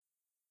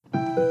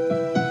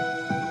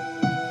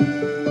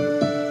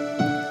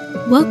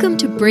Welcome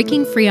to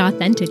Breaking Free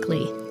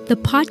Authentically, the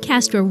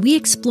podcast where we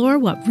explore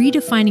what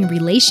redefining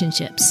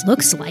relationships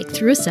looks like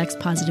through a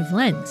sex-positive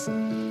lens.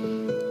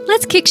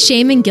 Let's kick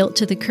shame and guilt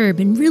to the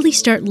curb and really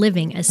start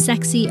living a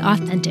sexy,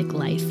 authentic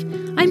life.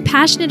 I'm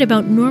passionate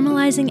about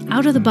normalizing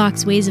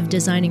out-of-the-box ways of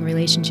designing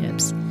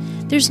relationships.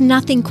 There's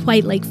nothing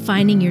quite like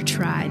finding your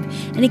tribe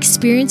and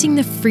experiencing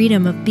the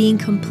freedom of being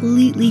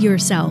completely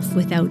yourself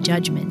without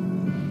judgment.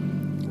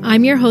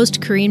 I'm your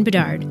host, Corinne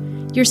Bedard,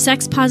 your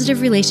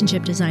sex-positive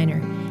relationship designer,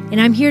 and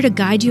I'm here to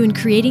guide you in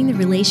creating the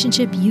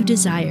relationship you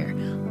desire,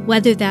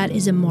 whether that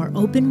is a more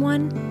open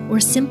one or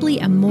simply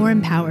a more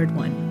empowered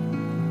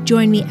one.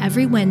 Join me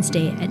every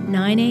Wednesday at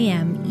 9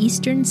 a.m.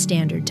 Eastern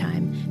Standard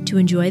Time to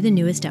enjoy the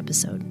newest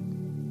episode.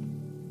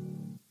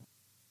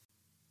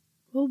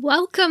 Well,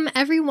 welcome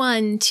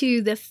everyone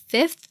to the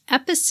 5th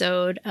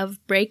episode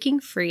of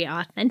Breaking Free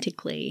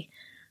Authentically.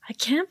 I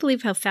can't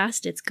believe how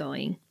fast it's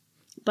going,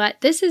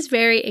 but this is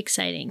very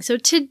exciting. So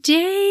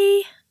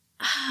today,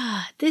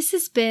 this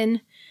has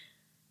been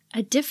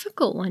a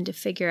difficult one to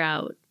figure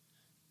out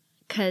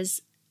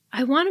because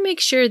I want to make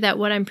sure that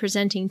what I'm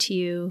presenting to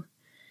you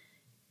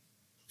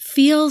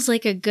feels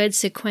like a good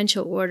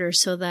sequential order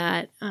so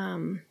that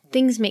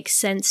things make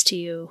sense to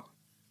you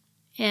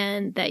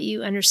and that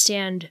you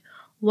understand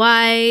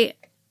why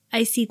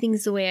I see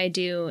things the way I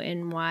do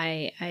and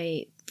why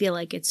I feel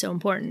like it's so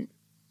important.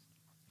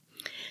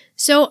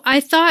 So I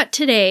thought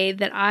today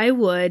that I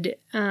would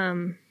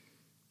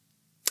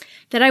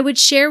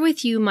share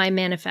with you my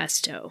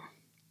manifesto.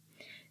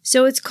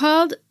 So it's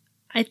called,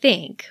 I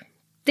think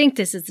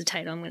this is the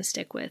title I'm going to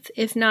stick with.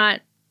 If not,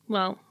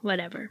 well,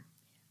 whatever.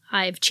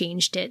 I've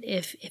changed it.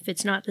 If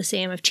it's not the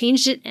same, I've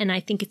changed it and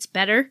I think it's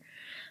better.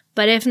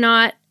 But if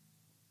not,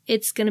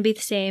 it's going to be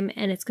the same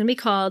and it's going to be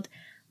called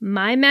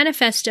My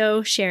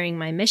Manifesto, Sharing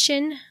My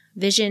Mission,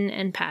 Vision,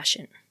 and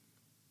Passion.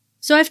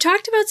 So I've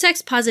talked about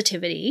sex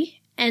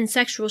positivity and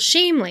sexual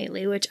shame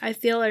lately, which I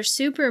feel are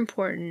super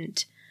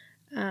important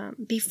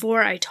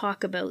before I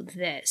talk about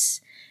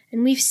this.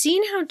 And we've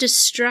seen how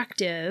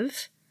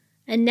destructive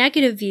a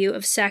negative view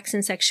of sex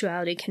and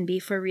sexuality can be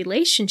for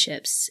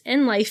relationships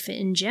and life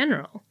in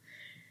general.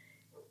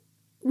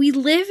 We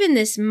live in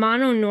this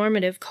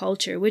mononormative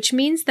culture, which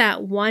means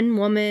that one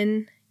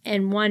woman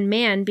and one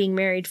man being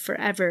married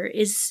forever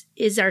is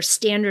our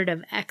standard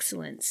of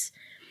excellence.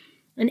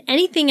 And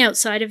anything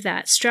outside of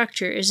that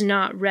structure is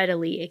not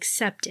readily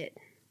accepted.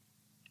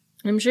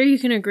 I'm sure you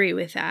can agree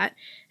with that.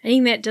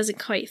 Anything that doesn't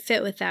quite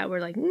fit with that,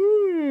 we're like,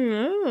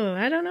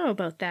 I don't know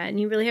about that. And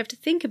you really have to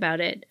think about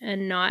it.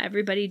 And not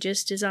everybody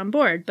just is on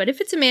board. But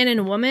if it's a man and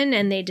a woman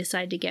and they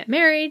decide to get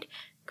married,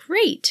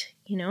 great.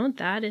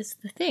 That is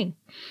the thing.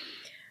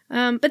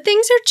 But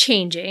things are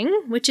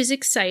changing, which is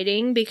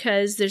exciting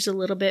because there's a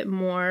little bit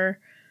more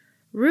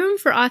room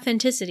for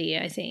authenticity,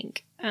 I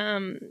think.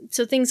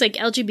 So things like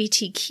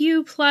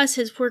LGBTQ plus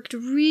has worked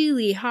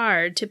really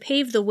hard to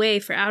pave the way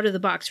for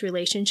out-of-the-box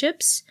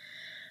relationships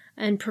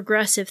and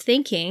progressive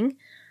thinking.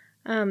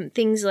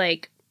 Things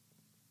like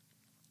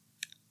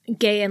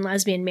gay and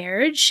lesbian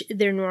marriage,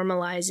 they're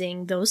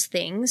normalizing those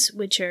things,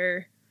 which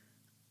are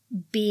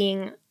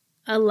being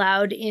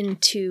allowed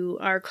into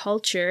our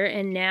culture.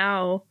 And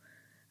now,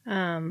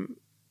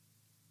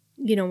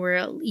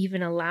 we're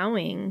even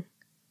allowing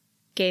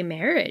gay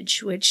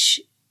marriage,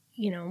 which,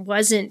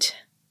 wasn't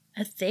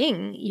a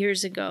thing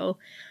years ago.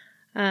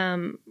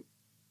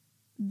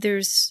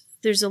 There's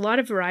a lot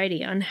of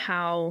variety on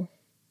how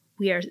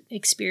we are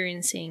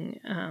experiencing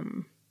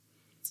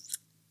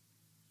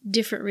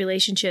different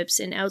relationships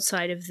and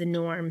outside of the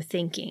norm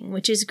thinking,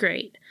 which is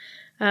great.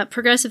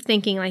 Progressive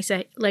thinking,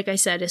 like I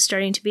said, is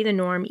starting to be the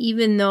norm,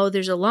 even though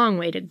there's a long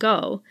way to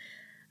go.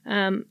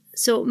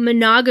 So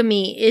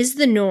monogamy is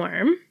the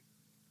norm.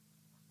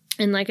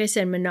 And like I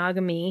said,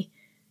 monogamy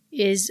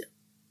is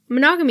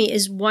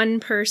one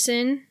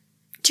person,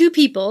 two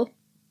people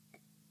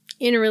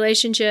in a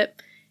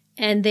relationship,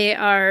 and they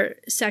are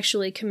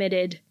sexually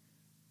committed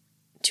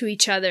to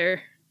each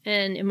other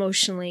and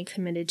emotionally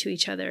committed to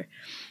each other.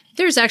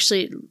 There's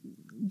actually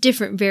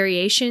different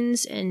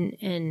variations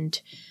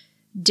and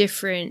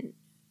different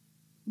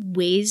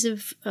ways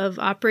of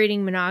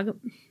operating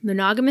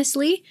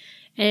monogamously.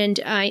 And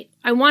I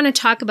want to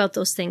talk about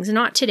those things,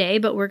 not today,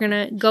 but we're going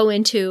to go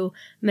into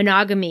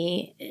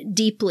monogamy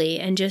deeply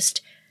and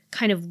just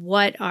kind of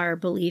what our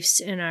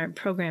beliefs and our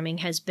programming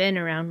has been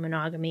around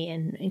monogamy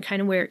and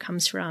kind of where it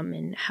comes from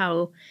and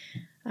how,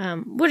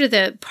 what are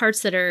the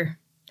parts that are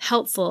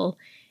helpful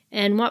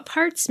and what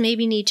parts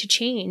maybe need to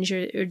change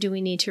or do we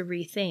need to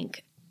rethink?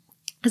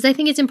 Because I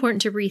think it's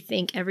important to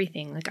rethink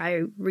everything. Like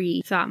I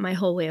rethought my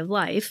whole way of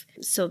life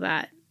so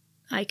that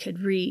I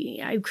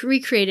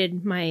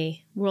recreated my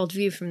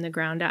worldview from the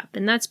ground up.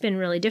 And that's been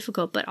really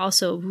difficult, but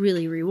also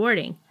really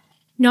rewarding.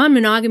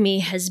 Non-monogamy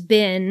has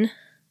been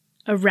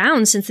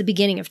around since the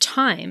beginning of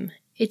time.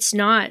 It's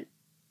not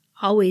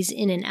always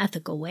in an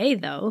ethical way,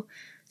 though.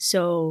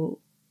 So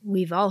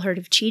we've all heard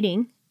of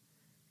cheating.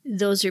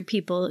 Those are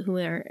people who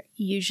are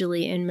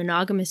usually in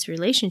monogamous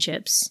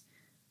relationships,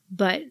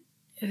 but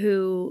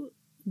who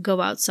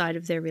go outside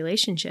of their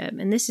relationship.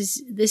 And this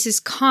is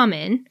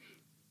common.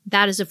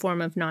 That is a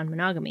form of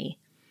non-monogamy.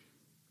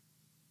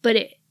 But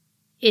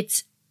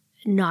it's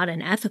not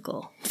an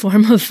ethical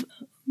form of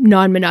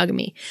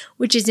non-monogamy,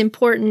 which is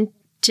important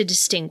to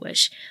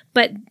distinguish.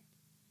 But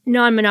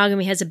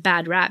non-monogamy has a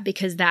bad rap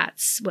because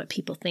that's what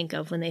people think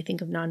of when they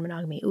think of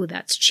non-monogamy. Ooh,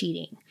 that's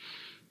cheating.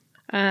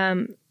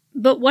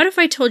 But what if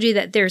I told you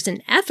that there's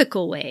an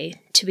ethical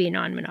way to be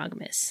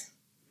non-monogamous?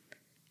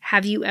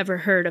 Have you ever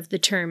heard of the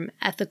term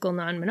ethical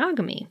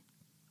non-monogamy?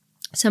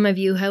 Some of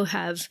you who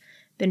have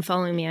been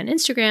following me on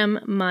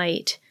Instagram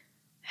might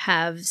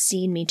have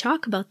seen me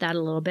talk about that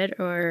a little bit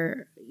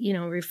or,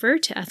 refer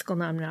to ethical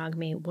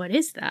non-monogamy. What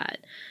is that?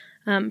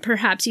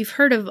 Perhaps you've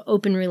heard of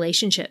open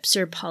relationships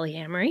or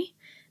polyamory.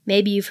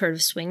 Maybe you've heard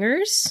of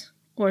swingers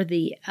or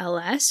the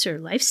LS or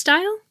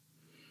lifestyle.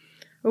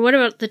 Or what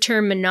about the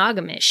term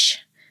monogamish,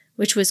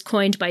 which was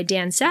coined by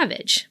Dan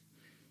Savage?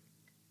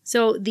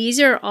 So these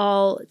are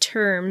all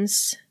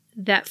terms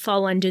that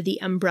fall under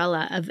the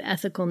umbrella of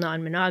ethical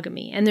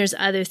non-monogamy. And there's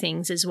other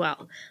things as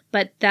well.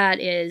 But that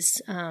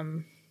is,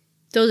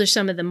 those are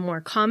some of the more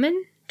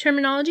common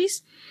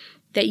terminologies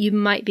that you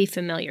might be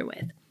familiar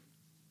with.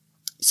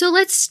 So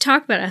let's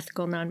talk about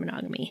ethical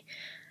non-monogamy.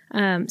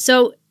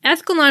 So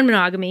ethical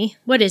non-monogamy,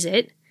 what is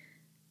it?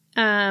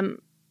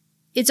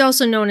 It's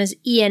also known as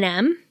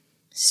ENM.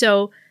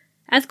 So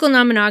ethical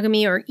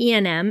non-monogamy, or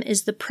ENM,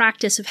 is the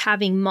practice of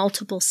having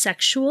multiple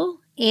sexual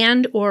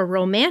and or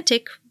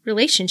romantic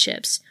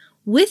relationships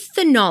with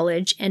the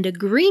knowledge and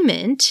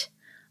agreement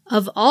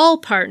of all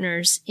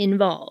partners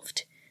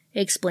involved,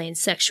 explains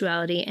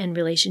sexuality and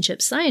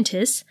relationship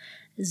scientist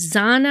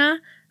Zana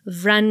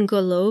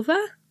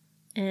Vrangolova,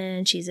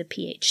 and she's a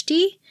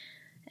PhD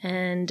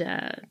and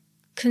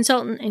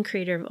consultant and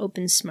creator of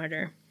Open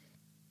Smarter,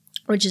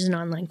 which is an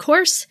online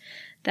course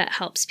that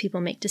helps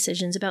people make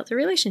decisions about their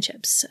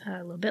relationships,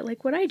 a little bit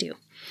like what I do.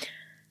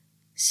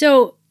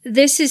 So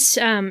this is,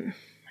 I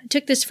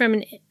took this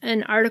from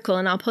an article,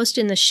 and I'll post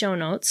it in the show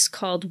notes,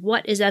 called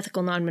What is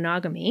Ethical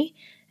Non-Monogamy?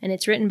 And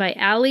it's written by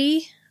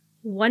Ali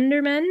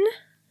Wunderman,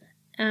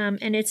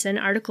 and it's an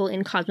article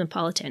in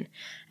Cosmopolitan.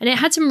 And it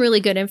had some really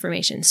good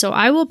information. So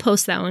I will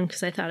post that one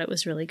because I thought it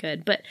was really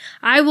good. But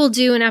I will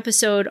do an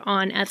episode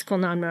on ethical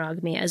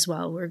non-monogamy as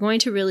well. We're going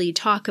to really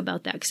talk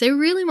about that because I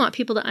really want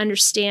people to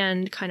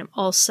understand kind of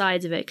all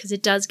sides of it because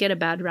it does get a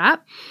bad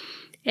rap.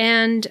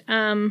 And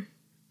I'm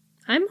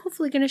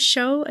hopefully going to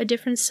show a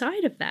different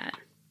side of that.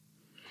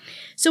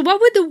 So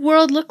what would the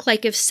world look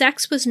like if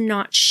sex was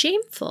not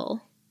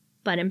shameful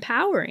but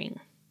empowering?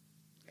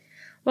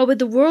 What would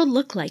the world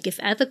look like if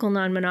ethical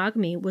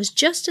non-monogamy was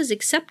just as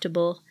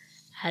acceptable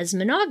as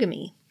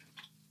monogamy?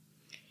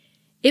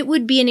 It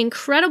would be an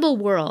incredible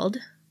world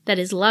that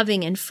is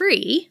loving and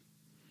free,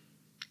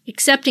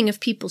 accepting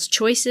of people's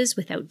choices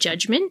without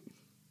judgment.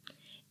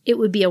 It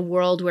would be a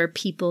world where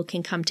people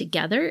can come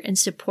together and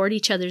support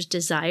each other's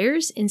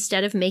desires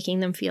instead of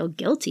making them feel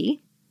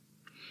guilty.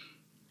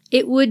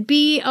 It would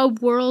be a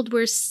world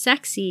where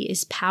sexy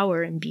is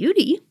power and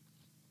beauty,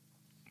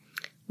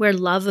 where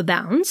love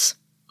abounds,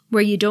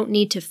 where you don't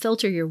need to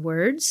filter your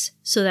words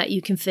so that you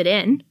can fit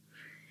in.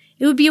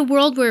 It would be a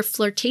world where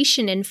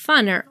flirtation and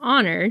fun are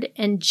honored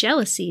and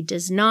jealousy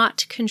does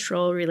not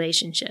control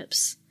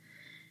relationships.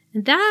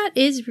 And that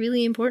is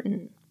really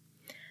important.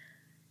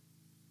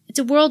 It's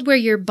a world where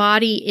your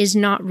body is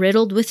not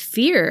riddled with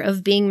fear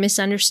of being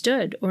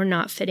misunderstood or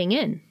not fitting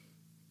in.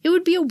 It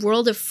would be a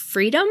world of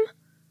freedom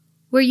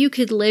where you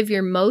could live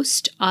your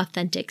most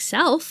authentic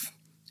self,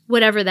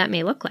 whatever that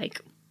may look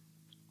like.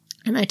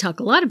 And I talk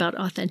a lot about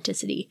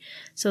authenticity,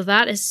 so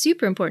that is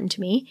super important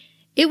to me.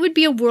 It would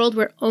be a world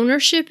where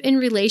ownership in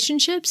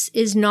relationships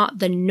is not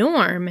the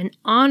norm and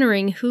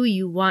honoring who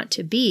you want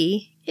to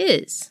be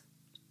is.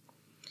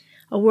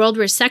 A world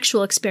where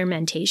sexual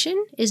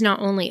experimentation is not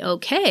only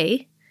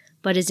okay,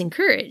 but is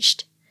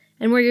encouraged,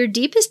 and where your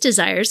deepest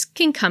desires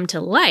can come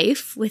to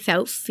life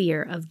without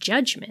fear of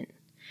judgment,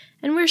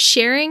 and where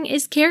sharing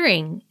is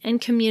caring and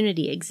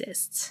community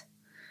exists.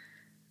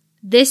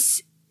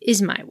 This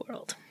is my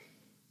world.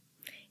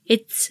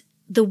 It's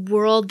the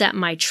world that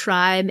my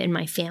tribe and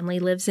my family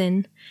lives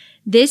in.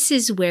 This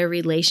is where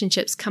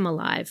relationships come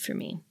alive for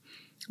me,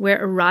 where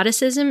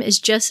eroticism is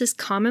just as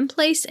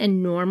commonplace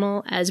and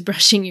normal as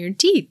brushing your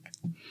teeth.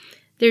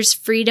 There's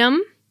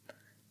freedom,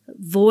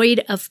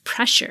 void of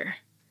pressure.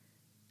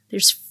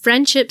 There's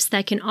friendships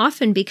that can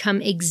often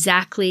become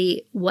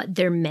exactly what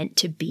they're meant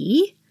to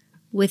be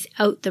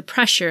without the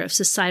pressure of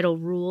societal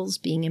rules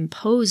being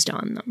imposed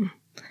on them,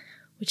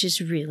 which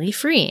is really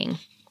freeing.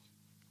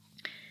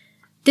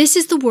 This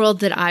is the world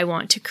that I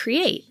want to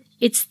create.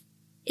 It's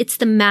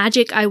the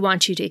magic I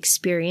want you to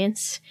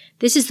experience.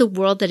 This is the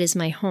world that is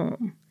my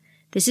home.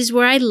 This is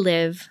where I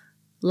live,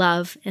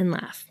 love, and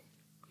laugh.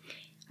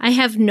 I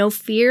have no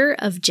fear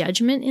of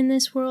judgment in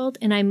this world,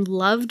 and I'm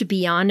loved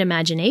beyond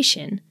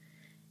imagination.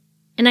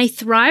 And I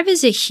thrive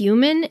as a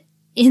human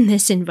in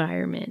this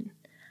environment.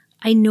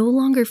 I no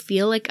longer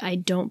feel like I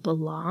don't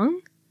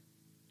belong.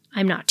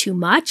 I'm not too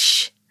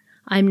much.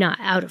 I'm not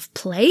out of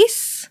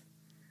place.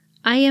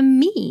 I am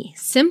me,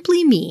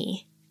 simply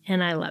me,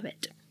 and I love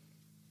it.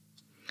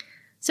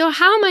 So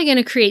how am I going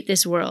to create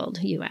this world,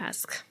 you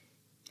ask?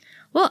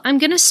 Well, I'm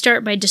going to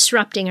start by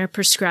disrupting our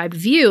prescribed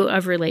view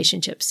of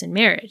relationships and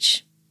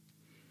marriage.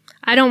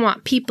 I don't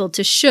want people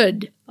to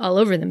should all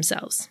over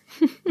themselves.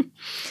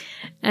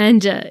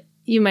 And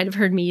you might have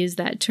heard me use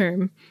that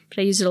term, but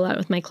I use it a lot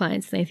with my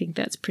clients, and I think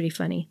that's pretty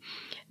funny.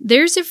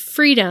 There's a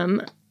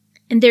freedom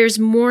and there's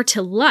more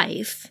to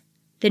life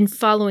than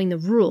following the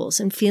rules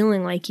and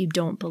feeling like you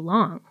don't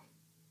belong.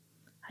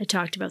 I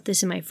talked about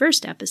this in my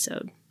first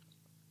episode.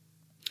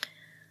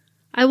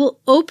 I will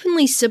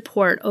openly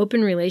support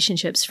open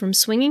relationships from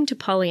swinging to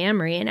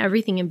polyamory and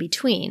everything in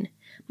between.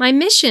 My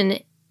mission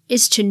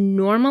is to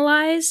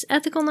normalize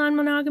ethical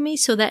non-monogamy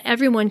so that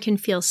everyone can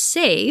feel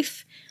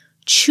safe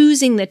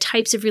choosing the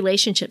types of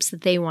relationships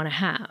that they want to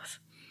have.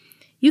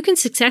 You can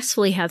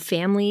successfully have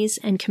families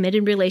and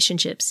committed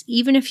relationships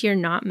even if you're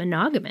not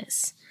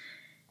monogamous.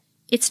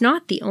 It's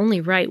not the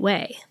only right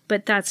way,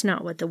 but that's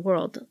not what the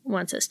world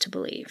wants us to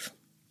believe.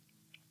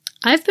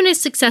 I've been a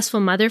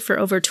successful mother for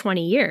over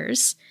 20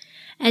 years,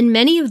 and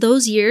many of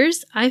those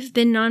years I've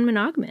been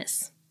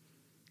non-monogamous.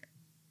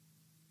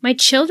 My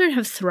children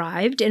have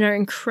thrived and are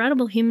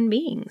incredible human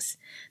beings.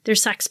 They're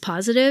sex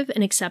positive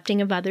and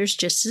accepting of others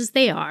just as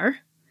they are.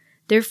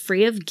 They're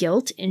free of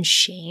guilt and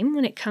shame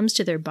when it comes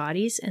to their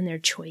bodies and their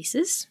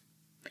choices.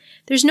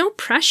 There's no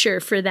pressure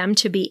for them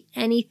to be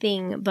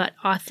anything but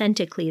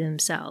authentically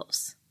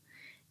themselves.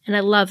 And I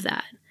love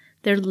that.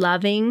 They're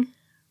loving,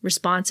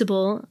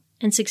 responsible,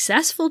 and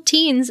successful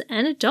teens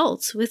and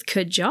adults with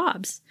good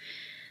jobs.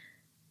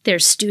 They're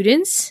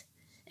students,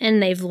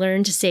 and they've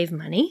learned to save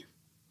money.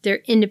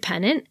 They're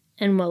independent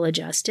and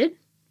well-adjusted.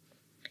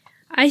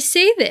 I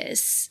say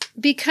this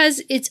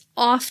because it's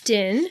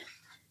often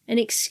an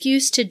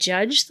excuse to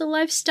judge the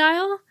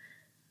lifestyle,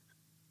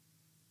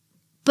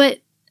 but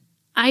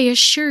I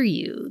assure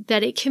you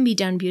that it can be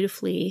done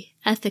beautifully,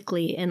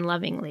 ethically, and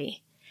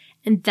lovingly.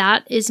 And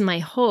that is my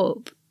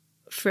hope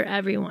for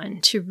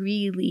everyone, to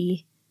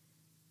really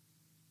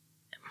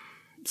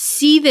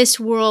see this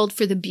world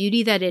for the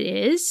beauty that it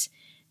is.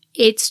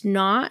 It's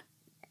not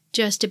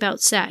just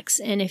about sex.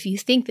 And if you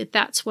think that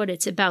that's what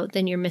it's about,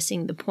 then you're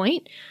missing the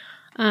point.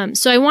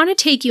 So I want to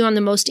take you on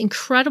the most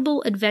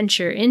incredible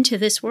adventure into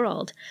this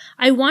world.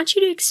 I want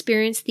you to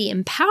experience the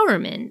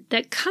empowerment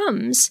that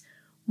comes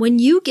when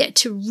you get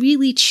to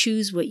really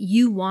choose what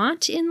you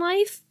want in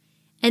life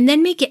and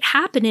then make it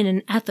happen in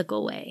an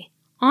ethical way.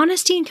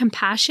 Honesty and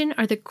compassion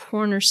are the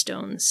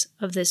cornerstones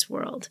of this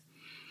world.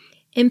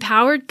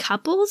 Empowered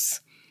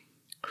couples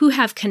who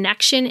have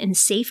connection and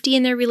safety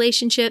in their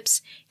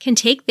relationships can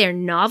take their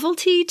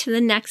novelty to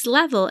the next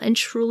level and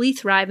truly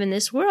thrive in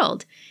this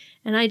world.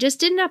 And I just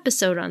did an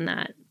episode on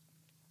that.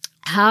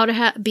 How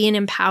to be an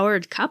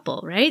empowered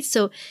couple, right?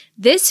 So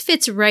this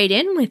fits right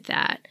in with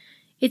that.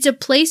 It's a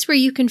place where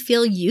you can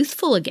feel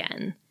youthful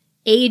again.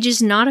 Age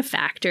is not a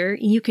factor.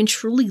 You can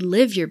truly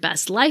live your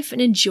best life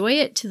and enjoy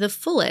it to the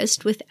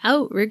fullest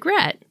without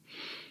regret.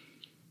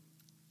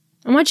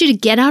 I want you to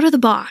get out of the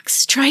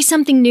box. Try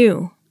something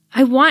new.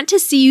 I want to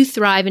see you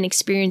thrive and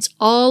experience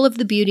all of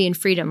the beauty and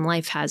freedom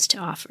life has to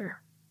offer.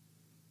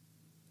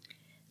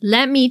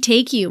 Let me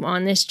take you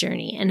on this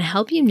journey and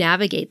help you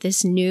navigate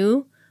this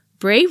new,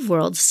 brave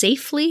world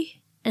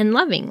safely and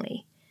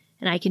lovingly.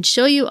 And I can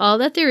show you all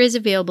that there is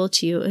available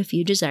to you if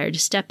you desire to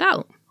step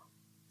out.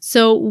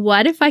 So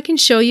what if I can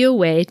show you a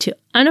way to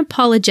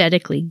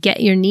unapologetically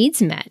get your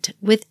needs met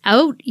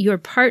without your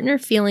partner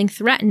feeling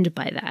threatened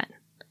by that?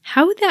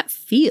 How would that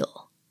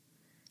feel?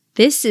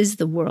 This is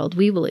the world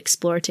we will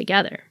explore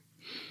together.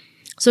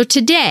 So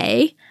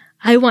today,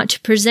 I want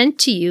to present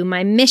to you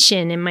my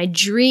mission and my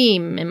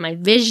dream and my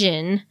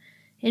vision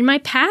and my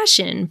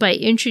passion by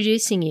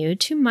introducing you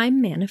to my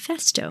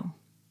manifesto.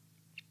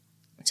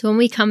 So when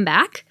we come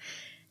back,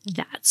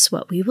 that's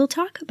what we will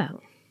talk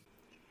about.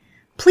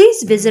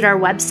 Please visit our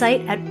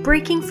website at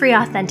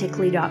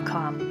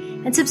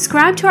breakingfreeauthentically.com and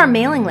subscribe to our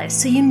mailing list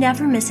so you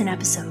never miss an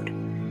episode.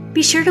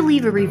 Be sure to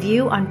leave a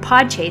review on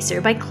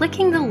Podchaser by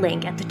clicking the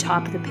link at the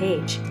top of the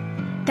page.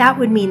 That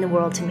would mean the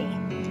world to me.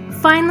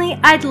 Finally,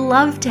 I'd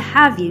love to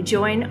have you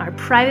join our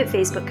private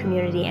Facebook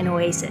community and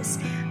oasis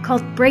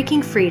called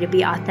Breaking Free to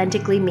Be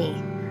Authentically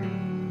Me.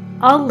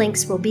 All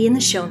links will be in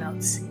the show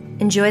notes.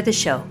 Enjoy the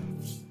show.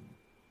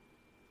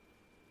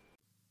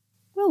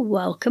 Well,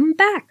 welcome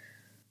back.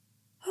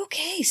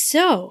 Okay,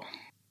 so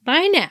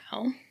by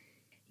now,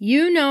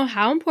 you know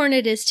how important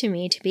it is to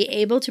me to be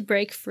able to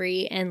break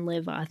free and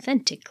live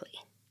authentically.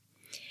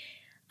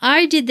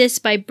 I did this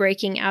by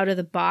breaking out of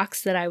the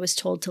box that I was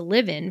told to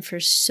live in for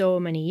so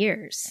many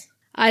years.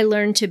 I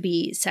learned to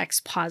be sex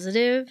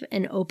positive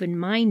and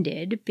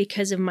open-minded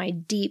because of my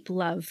deep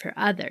love for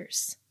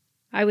others.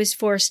 I was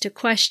forced to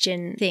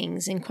question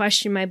things and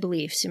question my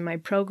beliefs and my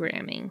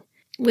programming,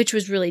 which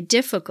was really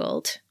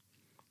difficult.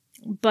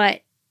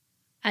 But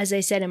as I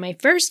said in my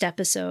first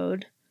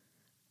episode,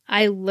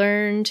 I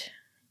learned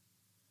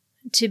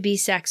to be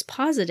sex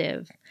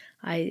positive.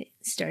 I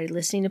started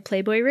listening to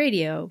Playboy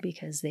Radio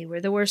because they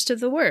were the worst of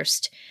the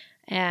worst.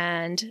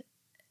 And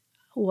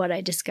what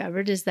I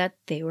discovered is that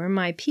they were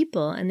my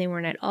people, and they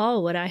weren't at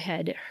all what I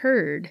had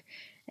heard,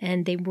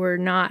 and they were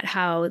not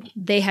how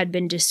they had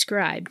been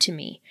described to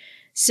me.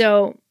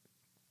 So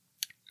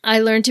I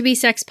learned to be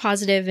sex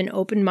positive and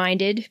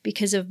open-minded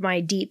because of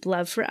my deep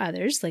love for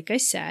others, like I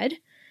said.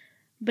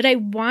 But I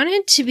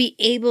wanted to be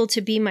able to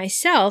be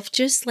myself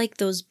just like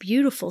those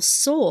beautiful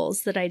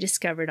souls that I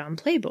discovered on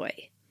Playboy.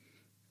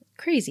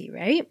 Crazy,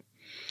 right?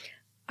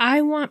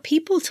 I want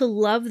people to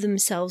love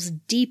themselves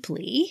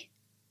deeply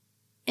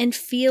and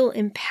feel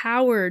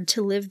empowered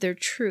to live their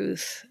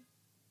truth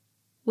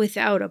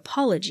without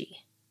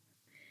apology.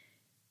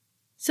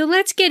 So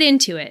let's get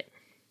into it.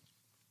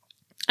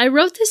 I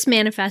wrote this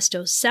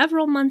manifesto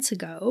several months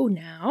ago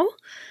now,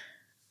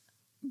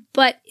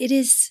 but it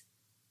is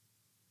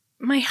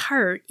my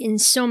heart in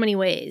so many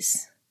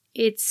ways.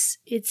 It's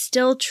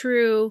still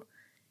true,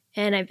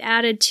 and I've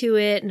added to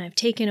it, and I've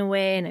taken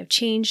away, and I've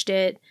changed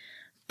it,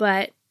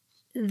 but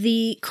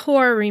the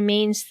core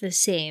remains the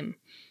same.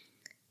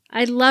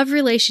 I love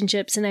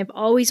relationships, and I've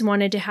always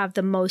wanted to have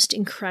the most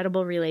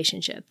incredible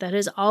relationship. That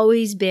has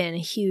always been a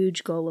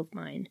huge goal of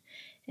mine,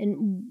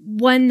 and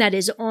one that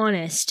is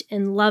honest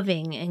and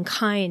loving and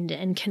kind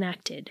and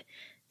connected.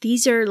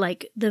 These are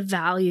like the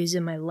values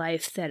in my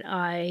life that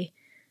I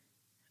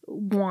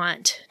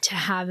want to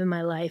have in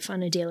my life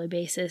on a daily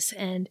basis.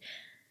 And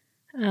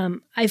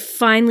I've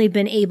finally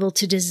been able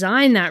to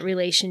design that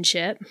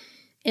relationship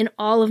and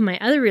all of my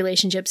other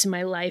relationships in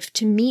my life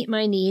to meet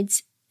my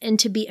needs and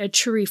to be a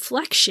true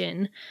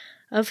reflection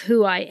of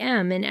who I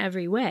am in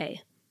every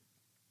way.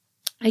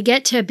 I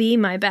get to be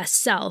my best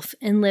self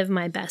and live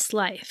my best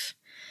life.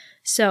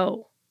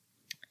 So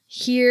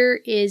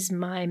here is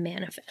my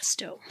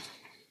manifesto.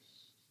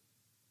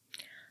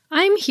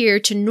 I'm here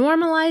to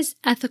normalize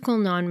ethical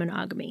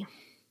non-monogamy.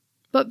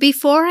 But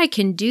before I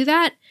can do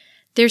that,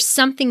 there's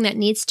something that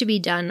needs to be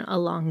done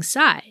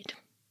alongside.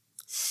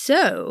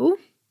 So,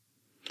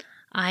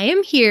 I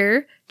am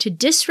here to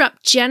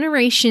disrupt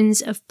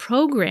generations of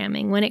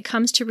programming when it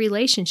comes to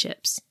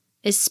relationships,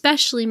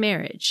 especially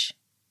marriage.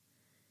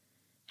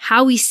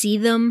 How we see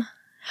them,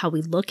 how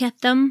we look at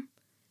them,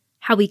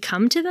 how we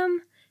come to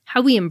them,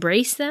 how we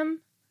embrace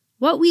them,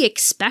 what we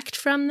expect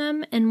from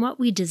them, and what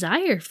we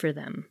desire for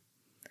them.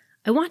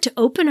 I want to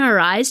open our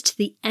eyes to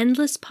the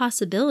endless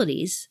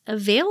possibilities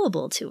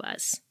available to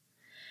us.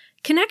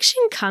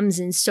 Connection comes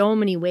in so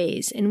many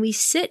ways, and we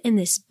sit in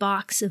this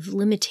box of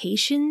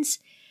limitations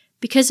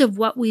because of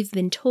what we've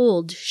been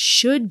told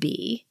should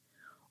be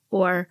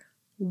or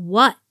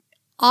what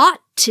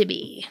ought to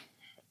be.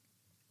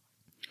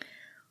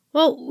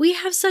 Well, we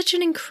have such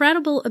an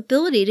incredible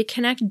ability to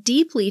connect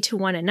deeply to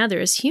one another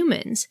as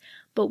humans,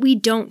 but we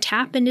don't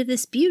tap into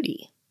this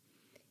beauty.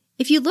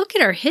 If you look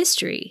at our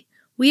history,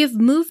 we have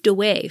moved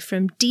away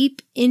from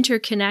deep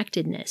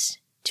interconnectedness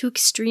to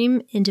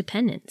extreme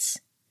independence.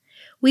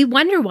 We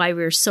wonder why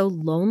we're so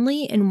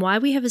lonely and why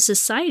we have a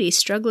society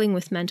struggling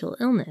with mental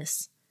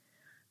illness.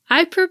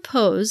 I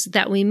propose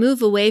that we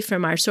move away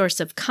from our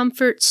source of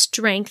comfort,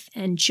 strength,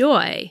 and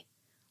joy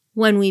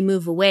when we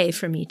move away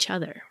from each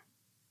other.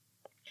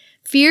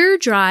 Fear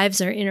drives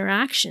our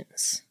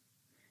interactions.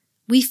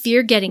 We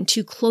fear getting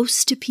too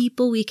close to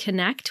people we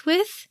connect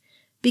with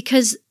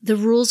because the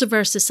rules of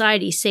our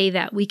society say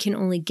that we can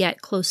only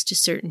get close to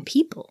certain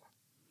people.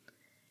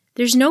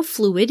 There's no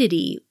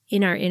fluidity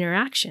in our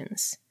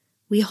interactions.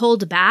 We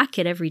hold back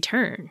at every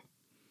turn.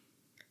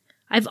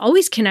 I've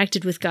always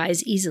connected with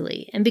guys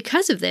easily, and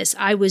because of this,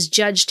 I was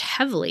judged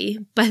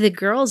heavily by the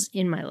girls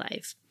in my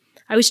life.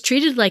 I was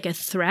treated like a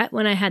threat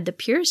when I had the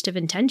purest of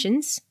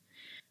intentions.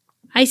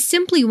 I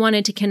simply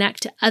wanted to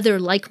connect to other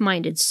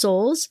like-minded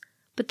souls,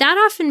 but that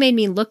often made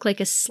me look like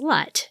a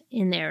slut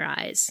in their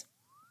eyes.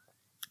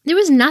 There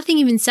was nothing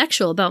even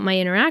sexual about my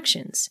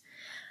interactions.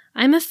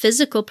 I'm a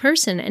physical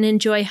person and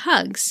enjoy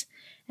hugs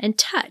and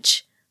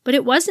touch, but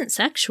it wasn't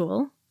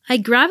sexual. I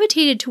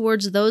gravitated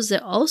towards those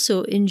that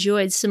also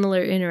enjoyed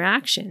similar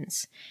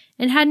interactions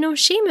and had no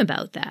shame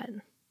about that.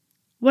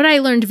 What I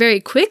learned very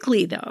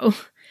quickly, though,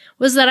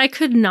 was that I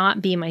could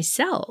not be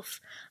myself.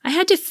 I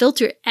had to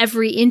filter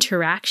every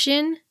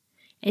interaction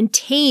and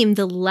tame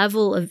the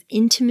level of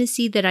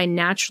intimacy that I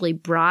naturally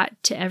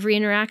brought to every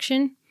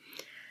interaction.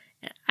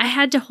 I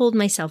had to hold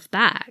myself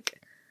back.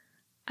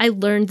 I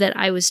learned that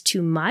I was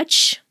too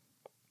much,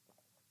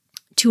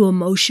 too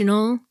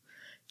emotional,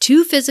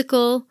 too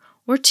physical,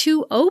 or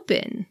too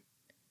open.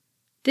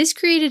 This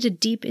created a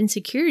deep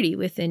insecurity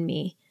within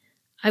me.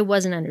 I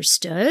wasn't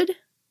understood.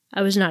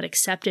 I was not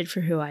accepted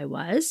for who I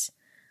was.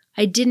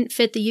 I didn't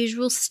fit the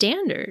usual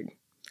standard.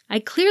 I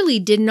clearly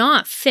did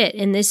not fit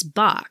in this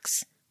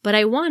box, but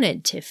I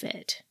wanted to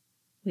fit.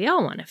 We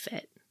all want to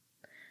fit.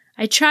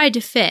 I tried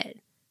to fit,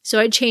 so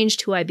I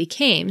changed who I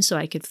became so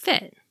I could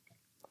fit.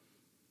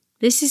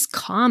 This is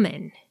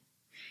common.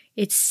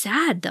 It's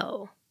sad,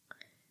 though.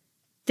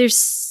 There's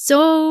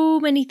so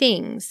many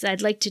things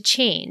I'd like to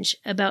change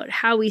about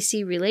how we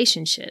see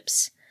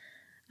relationships.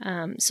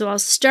 So I'll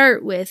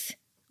start with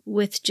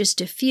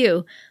just a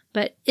few,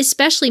 but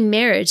especially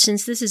marriage,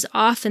 since this is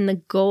often the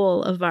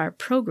goal of our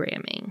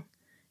programming.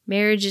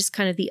 Marriage is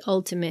kind of the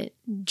ultimate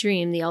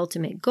dream, the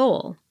ultimate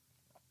goal.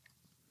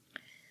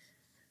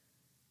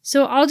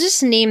 So I'll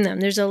just name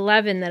them. There's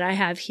 11 that I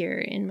have here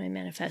in my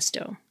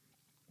manifesto.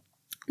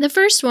 The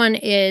first one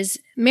is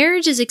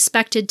marriage is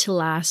expected to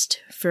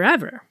last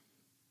forever.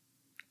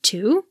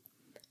 2,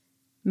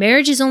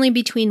 marriage is only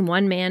between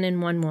one man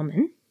and one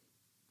woman.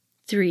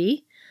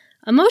 3,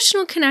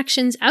 emotional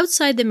connections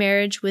outside the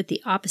marriage with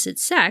the opposite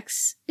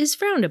sex is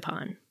frowned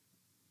upon.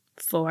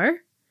 4,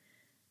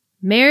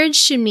 marriage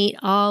should meet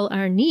all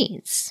our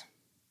needs.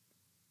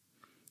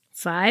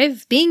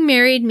 5, being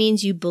married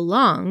means you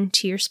belong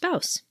to your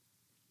spouse.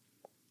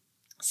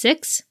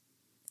 6,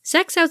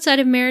 sex outside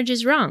of marriage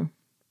is wrong.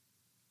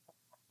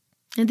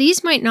 Now,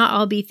 these might not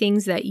all be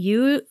things that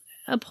you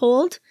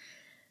uphold,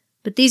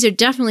 but these are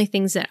definitely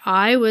things that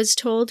I was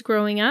told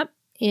growing up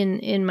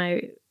in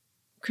my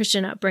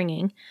Christian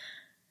upbringing.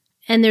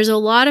 And there's a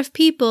lot of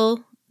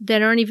people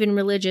that aren't even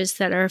religious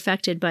that are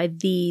affected by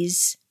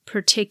these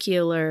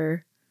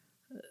particular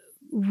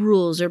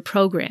rules or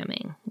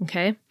programming,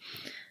 okay?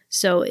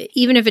 So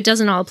even if it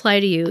doesn't all apply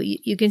to you,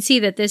 you can see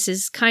that this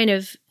is kind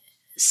of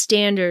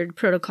standard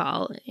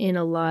protocol in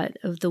a lot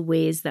of the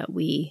ways that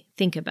we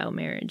think about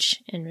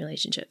marriage and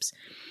relationships.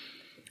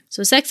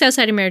 So sex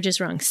outside of marriage is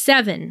wrong.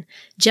 7,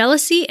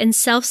 jealousy and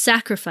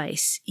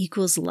self-sacrifice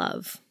equals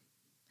love.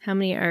 How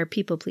many are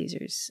people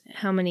pleasers?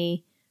 How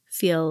many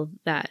feel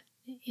that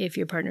if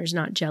your partner's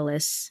not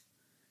jealous,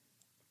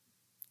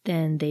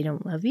 then they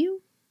don't love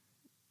you?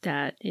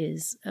 That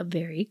is a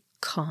very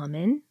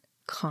common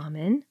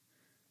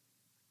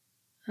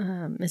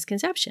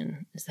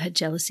misconception, is that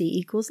jealousy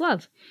equals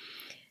love.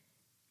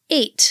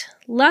 8,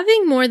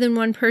 loving more than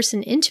one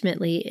person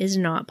intimately is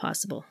not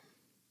possible.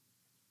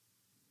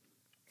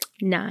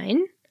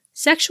 9,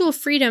 sexual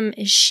freedom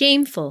is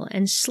shameful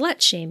and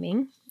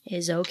slut-shaming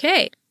is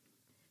okay.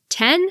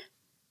 10,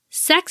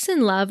 sex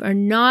and love are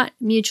not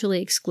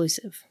mutually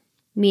exclusive,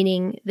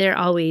 meaning they're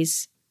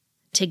always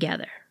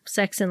together.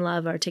 Sex and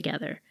love are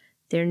together.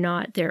 They're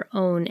not their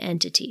own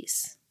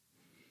entities.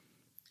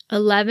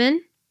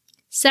 11,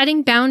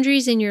 setting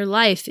boundaries in your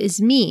life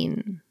is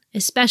mean,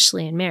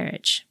 especially in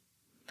marriage.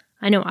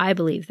 I know I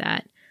believe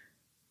that.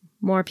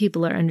 More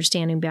people are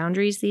understanding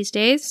boundaries these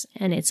days,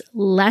 and it's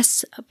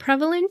less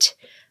prevalent,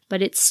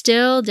 but it's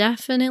still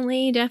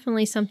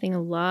definitely something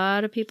a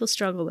lot of people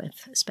struggle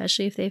with,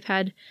 especially if they've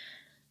had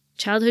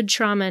childhood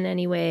trauma in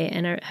any way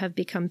and have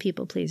become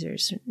people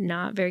pleasers.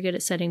 Not very good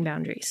at setting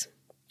boundaries.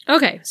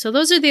 Okay, so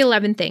those are the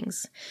 11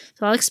 things.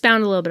 So I'll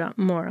expound a little bit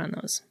more on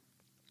those.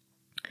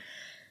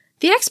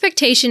 The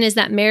expectation is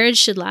that marriage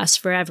should last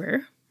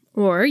forever,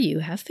 or you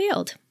have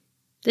failed.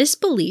 This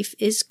belief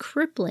is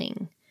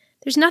crippling.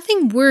 There's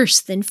nothing worse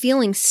than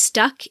feeling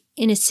stuck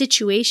in a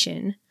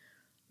situation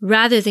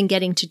rather than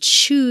getting to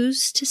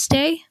choose to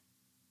stay.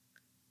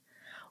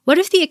 What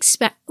if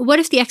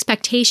the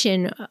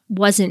expectation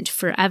wasn't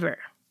forever?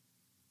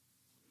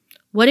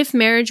 What if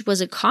marriage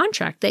was a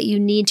contract that you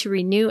need to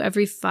renew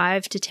every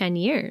 5 to 10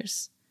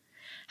 years?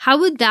 How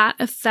would that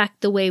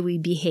affect the way we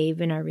behave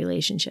in our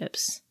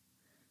relationships?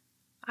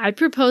 I'd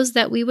propose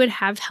that we would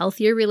have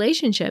healthier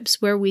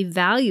relationships where we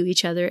value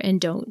each other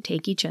and don't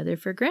take each other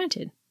for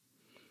granted.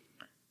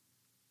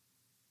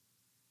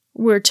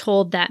 We're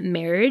told that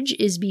marriage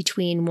is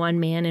between one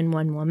man and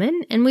one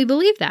woman, and we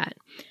believe that.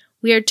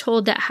 We are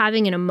told that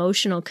having an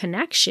emotional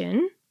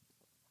connection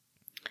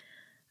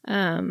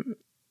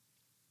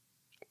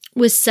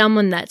with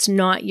someone that's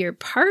not your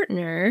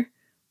partner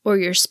or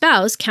your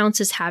spouse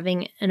counts as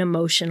having an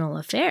emotional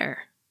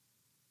affair.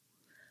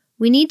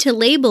 We need to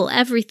label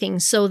everything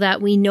so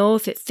that we know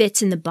if it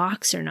fits in the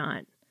box or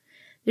not.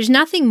 There's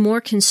nothing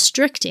more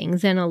constricting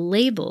than a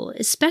label,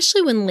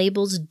 especially when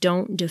labels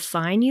don't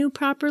define you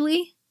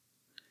properly.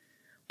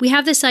 We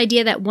have this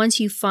idea that once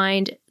you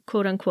find,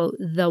 quote unquote,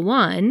 the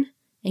one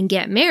and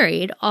get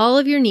married, all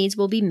of your needs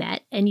will be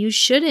met and you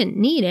shouldn't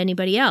need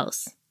anybody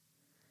else.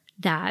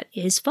 That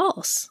is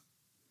false.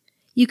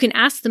 You can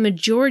ask the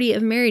majority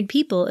of married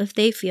people if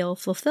they feel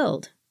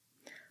fulfilled.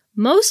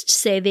 Most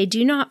say they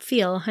do not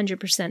feel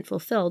 100%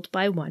 fulfilled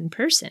by one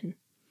person.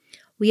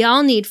 We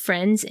all need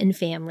friends and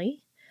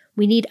family.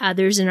 We need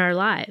others in our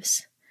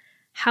lives.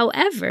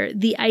 However,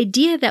 the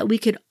idea that we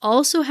could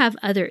also have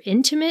other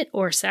intimate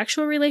or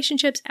sexual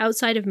relationships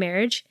outside of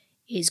marriage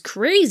is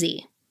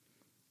crazy.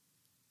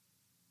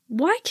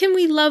 Why can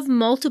we love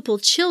multiple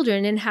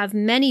children and have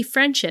many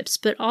friendships,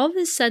 but all of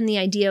a sudden the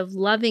idea of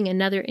loving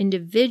another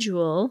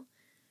individual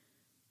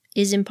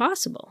is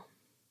impossible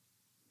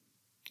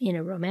in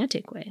a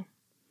romantic way?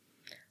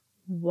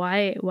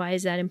 Why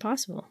is that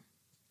impossible?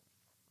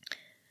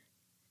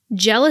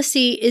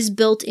 Jealousy is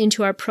built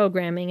into our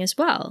programming as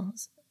well.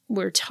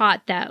 We're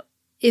taught that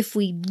if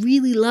we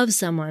really love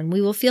someone,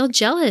 we will feel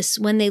jealous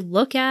when they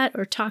look at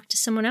or talk to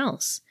someone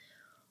else.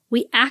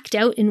 We act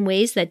out in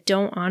ways that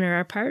don't honor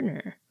our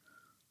partner.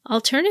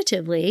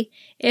 Alternatively,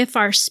 if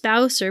our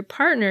spouse or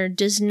partner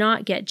does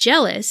not get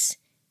jealous,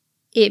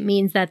 it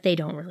means that they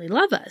don't really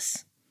love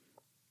us.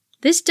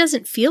 This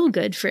doesn't feel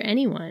good for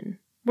anyone.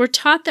 We're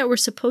taught that we're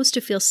supposed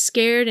to feel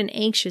scared and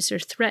anxious or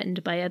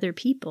threatened by other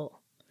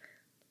people.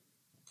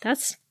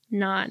 That's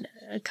not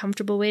a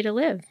comfortable way to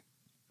live.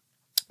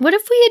 What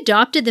if we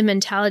adopted the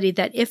mentality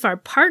that if our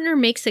partner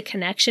makes a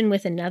connection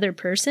with another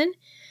person,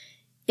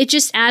 it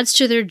just adds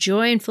to their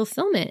joy and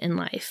fulfillment in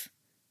life?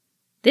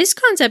 This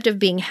concept of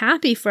being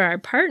happy for our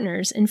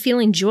partners and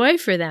feeling joy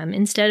for them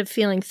instead of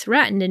feeling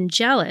threatened and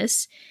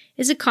jealous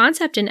is a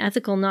concept in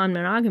ethical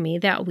non-monogamy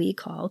that we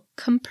call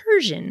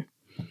compersion.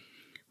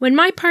 When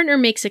my partner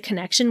makes a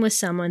connection with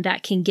someone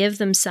that can give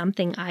them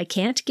something I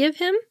can't give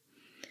him,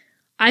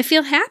 I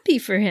feel happy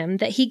for him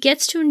that he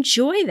gets to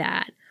enjoy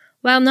that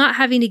while not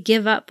having to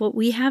give up what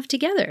we have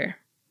together.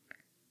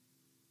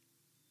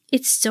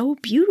 It's so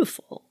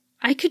beautiful.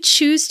 I could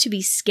choose to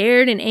be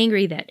scared and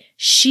angry that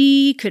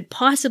she could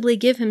possibly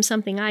give him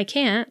something I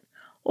can't,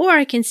 or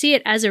I can see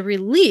it as a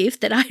relief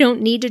that I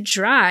don't need to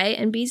try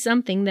and be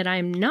something that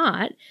I'm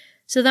not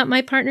so that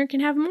my partner can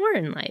have more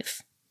in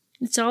life.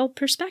 It's all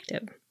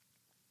perspective.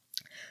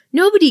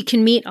 Nobody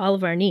can meet all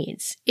of our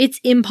needs. It's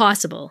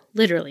impossible,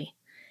 literally.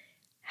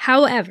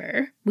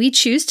 However, we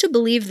choose to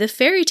believe the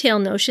fairy tale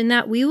notion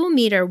that we will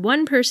meet our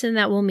one person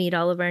that will meet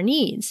all of our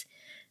needs.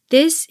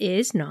 This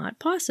is not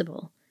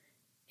possible.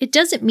 It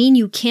doesn't mean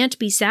you can't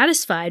be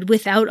satisfied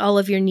without all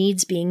of your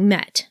needs being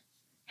met.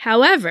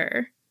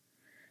 However,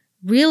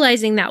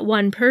 realizing that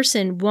one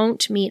person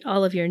won't meet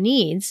all of your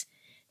needs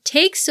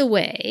takes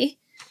away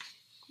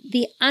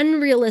the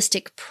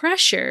unrealistic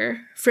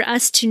pressure for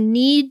us to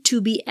need to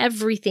be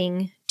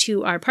everything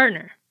to our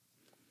partner.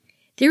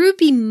 There would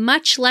be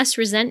much less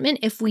resentment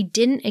if we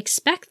didn't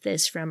expect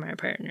this from our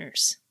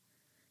partners.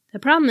 The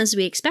problem is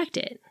we expect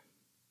it.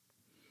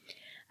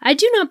 I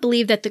do not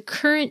believe that the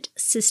current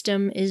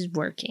system is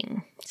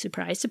working.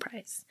 Surprise,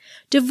 surprise.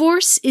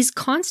 Divorce is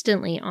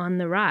constantly on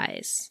the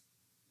rise.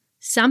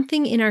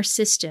 Something in our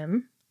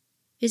system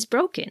is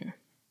broken.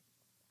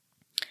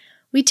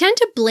 We tend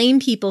to blame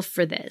people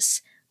for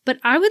this, but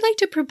I would like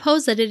to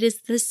propose that it is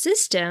the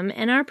system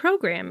and our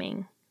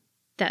programming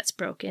that's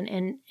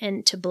broken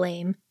and to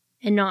blame,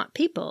 and not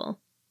people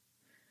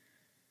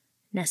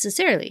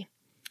necessarily.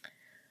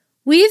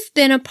 We've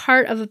been a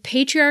part of a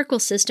patriarchal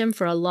system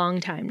for a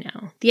long time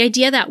now. The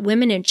idea that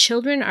women and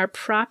children are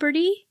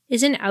property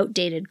is an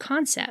outdated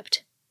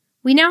concept.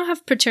 We now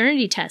have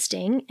paternity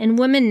testing, and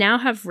women now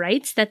have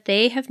rights that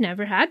they have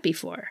never had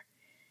before.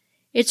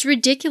 It's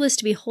ridiculous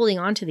to be holding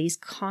on to these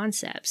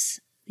concepts,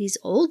 these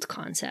old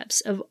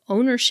concepts of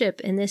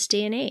ownership in this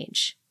day and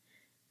age.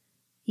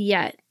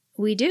 Yet,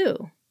 we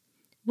do.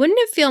 Wouldn't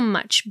it feel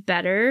much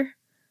better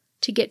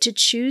to get to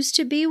choose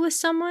to be with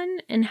someone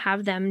and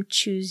have them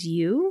choose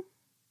you?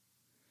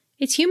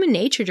 It's human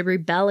nature to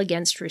rebel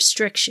against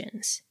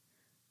restrictions.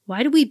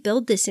 Why do we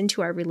build this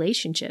into our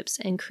relationships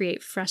and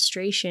create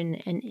frustration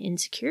and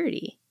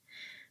insecurity?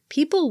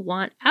 People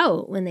want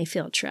out when they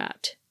feel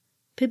trapped.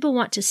 People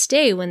want to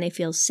stay when they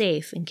feel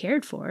safe and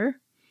cared for.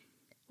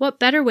 What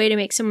better way to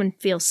make someone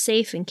feel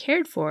safe and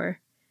cared for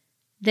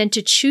than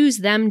to choose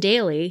them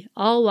daily,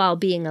 all while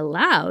being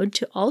allowed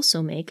to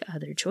also make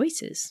other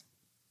choices?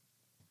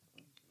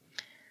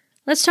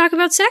 Let's talk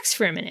about sex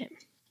for a minute.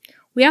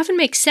 We often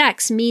make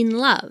sex mean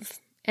love,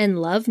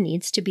 and love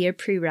needs to be a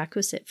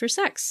prerequisite for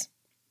sex.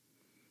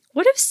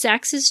 What if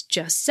sex is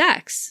just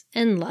sex,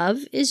 and love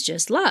is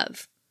just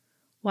love?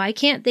 Why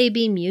can't they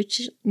be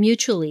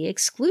mutually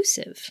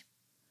exclusive?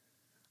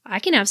 I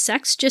can have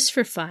sex just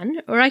for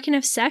fun, or I can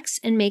have sex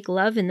and make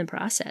love in the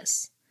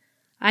process.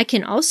 I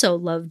can also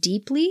love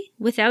deeply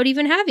without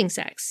even having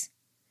sex.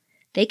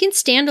 They can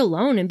stand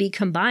alone and be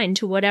combined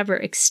to whatever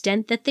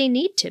extent that they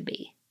need to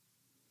be.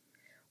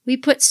 We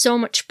put so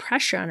much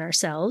pressure on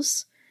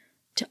ourselves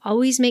to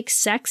always make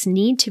sex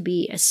need to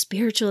be a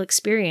spiritual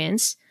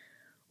experience,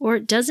 or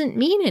it doesn't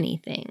mean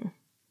anything.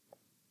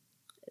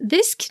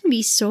 This can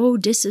be so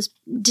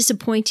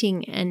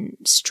disappointing and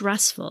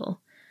stressful.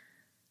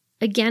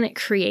 Again, it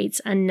creates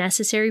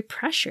unnecessary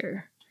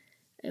pressure.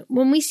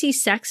 When we see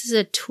sex as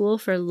a tool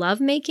for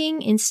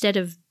lovemaking instead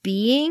of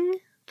being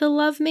the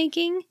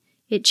lovemaking,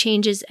 it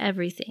changes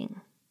everything.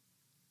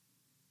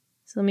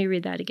 So let me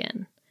read that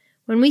again.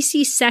 When we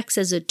see sex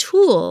as a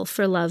tool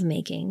for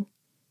lovemaking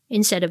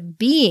instead of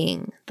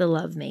being the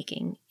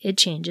lovemaking, it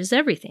changes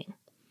everything.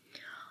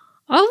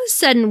 All of a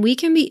sudden, we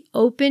can be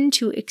open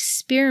to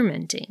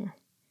experimenting.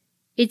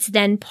 It's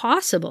then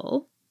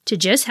possible to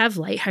just have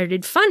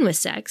lighthearted fun with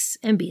sex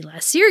and be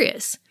less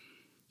serious.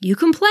 You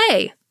can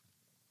play.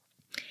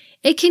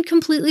 It can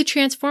completely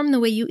transform the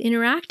way you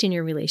interact in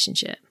your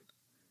relationship.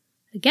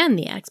 Again,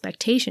 the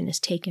expectation is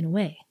taken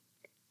away.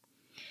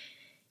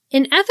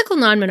 In ethical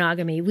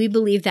non-monogamy, we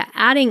believe that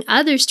adding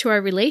others to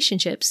our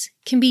relationships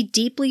can be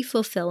deeply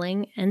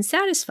fulfilling and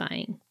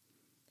satisfying.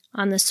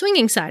 On the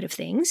swinging side of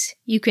things,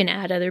 you can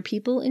add other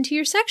people into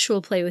your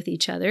sexual play with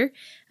each other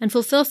and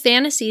fulfill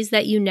fantasies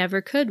that you never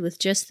could with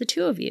just the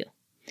two of you.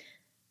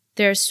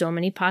 There are so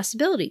many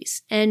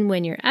possibilities, and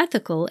when you're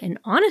ethical and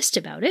honest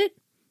about it,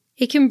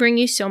 it can bring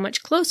you so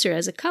much closer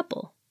as a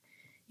couple.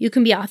 You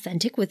can be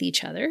authentic with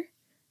each other,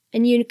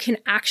 and you can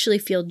actually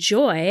feel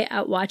joy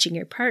at watching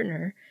your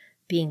partner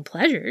being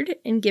pleasured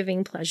and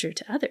giving pleasure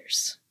to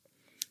others.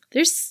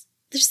 There's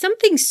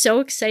something so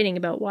exciting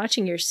about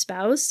watching your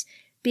spouse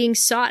being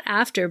sought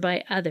after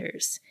by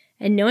others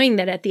and knowing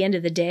that at the end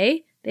of the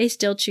day, they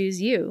still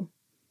choose you.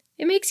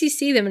 It makes you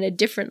see them in a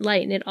different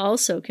light, and it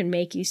also can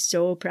make you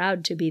so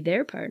proud to be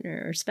their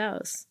partner or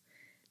spouse.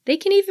 They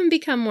can even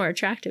become more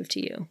attractive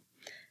to you.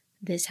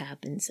 This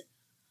happens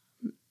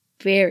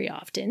very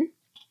often.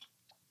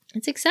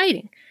 It's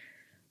exciting.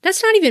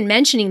 That's not even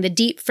mentioning the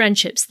deep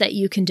friendships that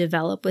you can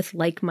develop with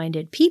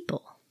like-minded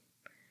people.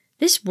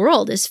 This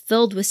world is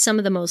filled with some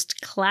of the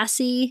most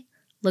classy,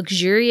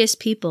 luxurious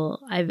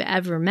people I've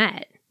ever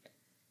met.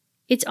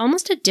 It's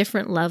almost a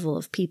different level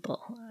of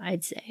people,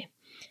 I'd say.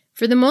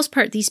 For the most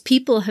part, these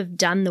people have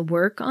done the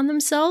work on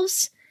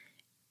themselves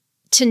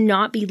to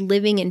not be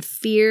living in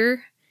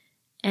fear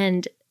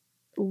and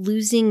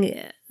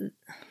to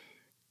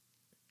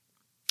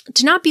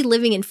not be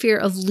living in fear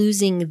of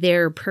losing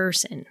their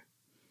person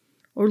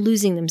or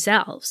losing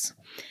themselves.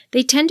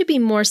 They tend to be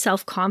more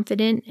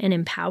self-confident and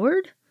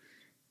empowered.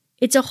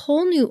 It's a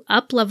whole new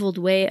up-leveled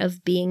way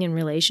of being in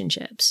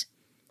relationships.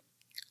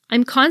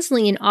 I'm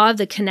constantly in awe of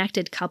the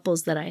connected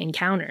couples that I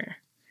encounter.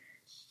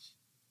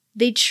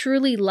 They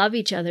truly love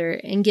each other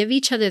and give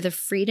each other the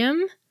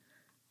freedom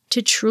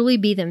to truly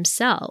be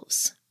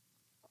themselves.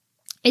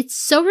 It's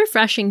so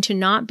refreshing to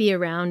not be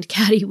around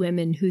catty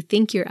women who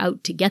think you're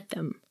out to get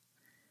them.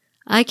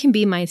 I can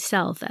be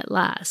myself at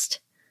last.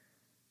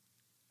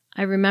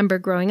 I remember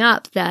growing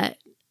up that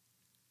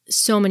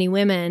so many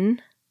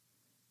women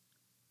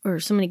or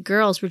so many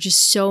girls were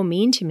just so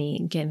mean to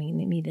me,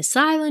 giving me the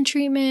silent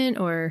treatment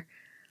or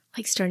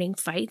like starting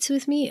fights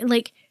with me,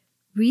 like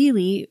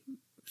really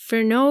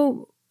for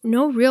no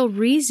real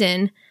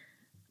reason,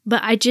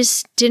 but I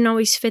just didn't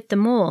always fit the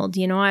mold.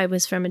 You know, I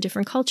was from a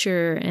different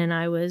culture and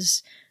I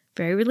was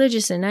very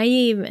religious and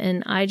naive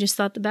and I just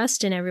thought the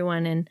best in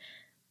everyone and,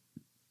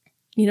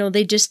 you know,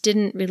 they just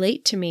didn't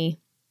relate to me.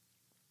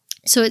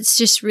 So it's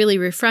just really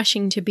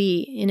refreshing to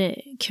be in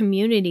a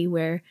community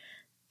where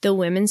the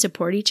women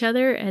support each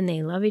other and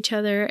they love each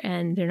other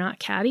and they're not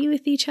catty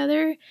with each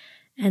other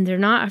and they're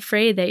not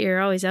afraid that you're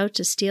always out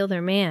to steal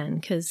their man,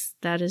 because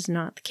that is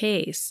not the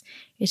case.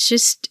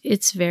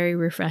 It's very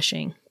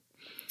refreshing.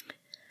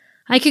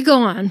 I could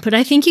go on, but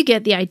I think you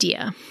get the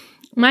idea.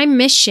 My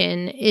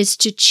mission is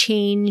to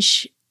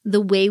change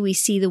the way we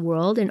see the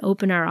world and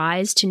open our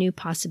eyes to new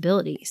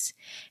possibilities.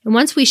 And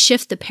once we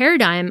shift the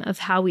paradigm of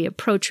how we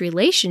approach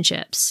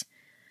relationships,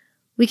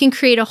 we can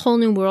create a whole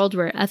new world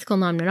where ethical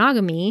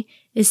non-monogamy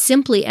is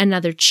simply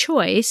another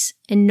choice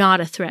and not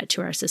a threat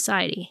to our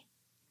society.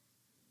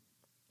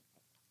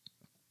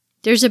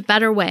 There's a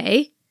better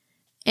way,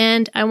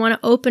 and I want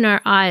to open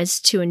our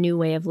eyes to a new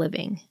way of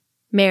living.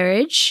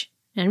 Marriage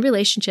and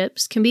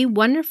relationships can be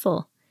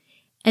wonderful,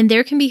 and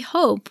there can be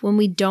hope when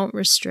we don't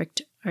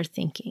restrict our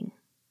thinking.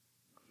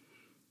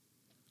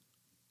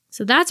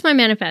 So that's my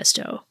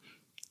manifesto.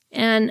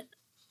 And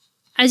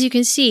as you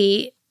can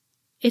see,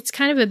 it's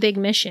kind of a big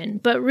mission,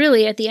 but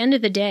really at the end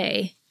of the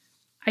day,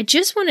 I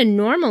just want to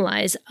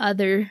normalize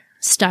other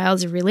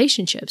styles of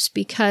relationships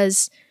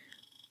because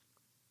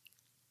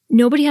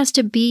nobody has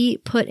to be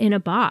put in a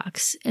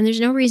box. And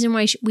there's no reason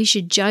why we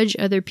should judge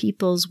other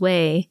people's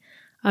way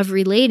of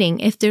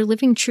relating if they're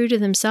living true to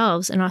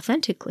themselves and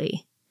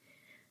authentically.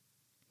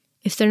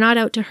 If they're not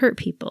out to hurt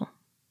people.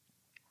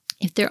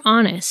 If they're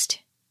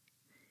honest.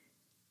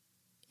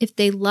 If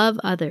they love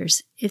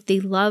others. If they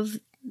love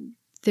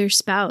their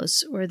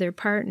spouse or their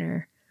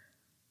partner.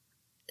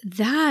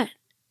 That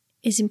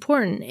is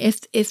important.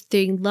 If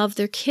they love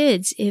their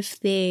kids. If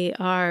they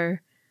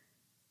are,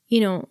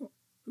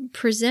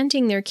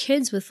 presenting their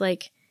kids with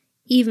like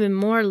even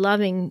more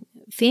loving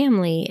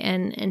family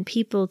and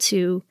people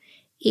to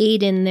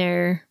aid in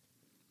their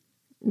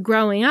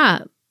growing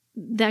up,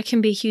 that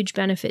can be a huge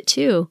benefit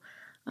too.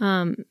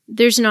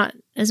 There's not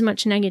as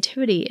much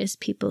negativity as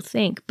people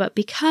think, but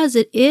because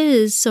it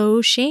is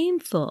so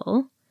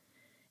shameful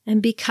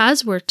and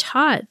because we're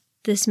taught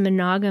this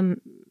monogamy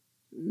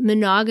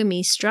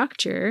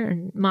structure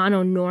and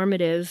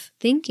mononormative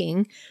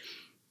thinking,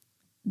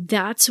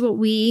 that's what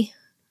we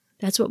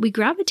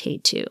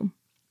gravitate to.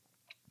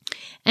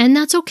 And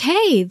that's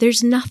okay.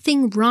 There's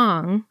nothing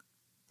wrong.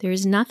 There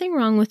is nothing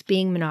wrong with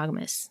being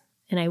monogamous.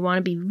 And I want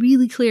to be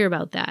really clear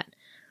about that.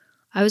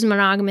 I was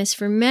monogamous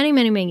for many,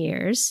 many, many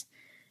years,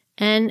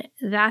 and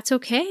that's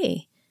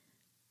okay.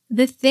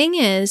 The thing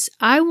is,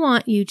 I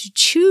want you to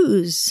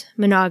choose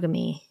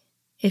monogamy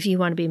if you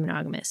want to be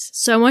monogamous.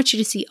 So I want you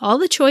to see all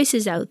the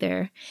choices out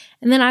there,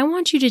 and then I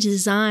want you to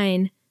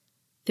design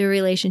the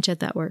relationship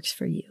that works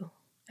for you.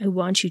 I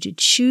want you to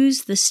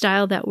choose the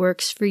style that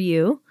works for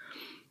you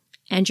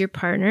and your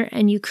partner,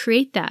 and you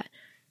create that.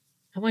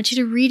 I want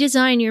you to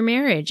redesign your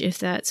marriage if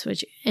that's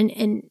what you,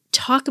 and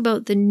talk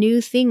about the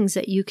new things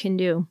that you can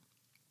do.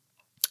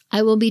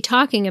 I will be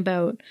talking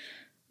about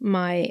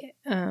my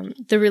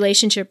the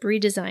relationship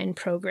redesign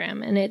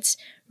program, and it's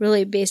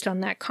really based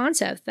on that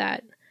concept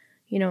that,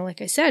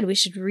 like I said, we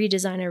should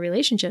redesign our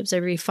relationships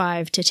every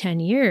 5 to 10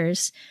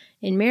 years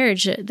in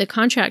marriage, the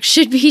contract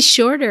should be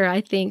shorter,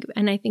 I think.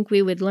 And I think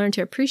we would learn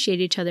to appreciate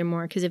each other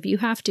more, because if you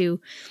have to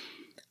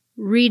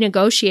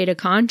renegotiate a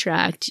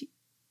contract,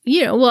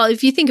 well,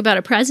 if you think about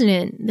a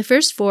president, the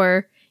first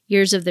 4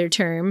 years of their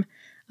term,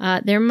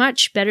 they're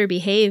much better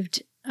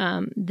behaved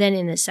than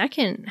in the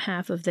second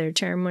half of their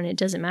term, when it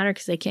doesn't matter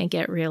because they can't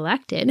get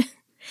reelected.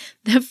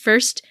 The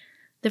first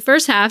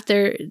half,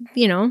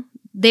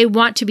 they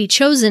want to be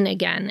chosen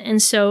again.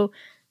 And so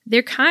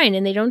they're kind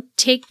and they don't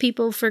take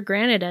people for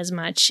granted as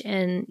much.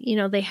 And,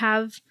 they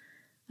have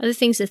other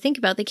things to think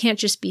about. They can't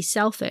just be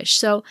selfish.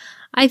 So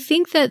I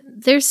think that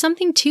there's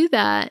something to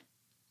that.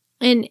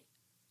 And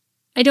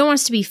I don't want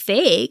us to be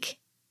fake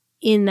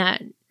in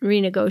that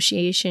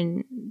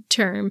renegotiation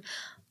term,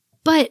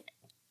 but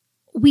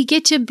we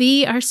get to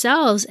be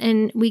ourselves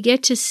and we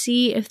get to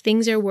see if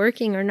things are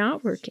working or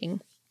not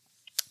working.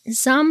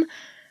 Some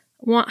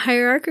want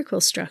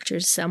hierarchical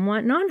structures, some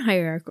want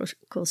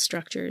non-hierarchical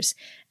structures,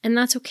 and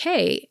that's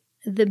okay.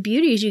 The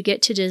beauty is you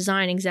get to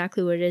design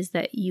exactly what it is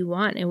that you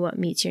want and what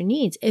meets your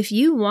needs. If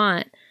you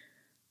want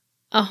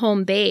a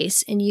home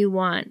base and you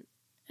want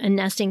a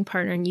nesting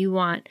partner and you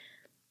want,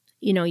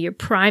 your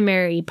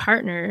primary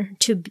partner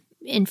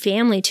and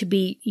family to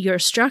be your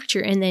structure,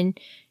 and then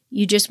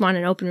you just want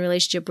an open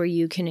relationship where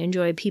you can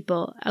enjoy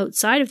people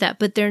outside of that,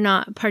 but they're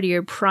not part of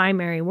your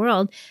primary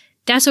world,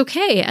 that's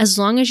okay, as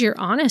long as you're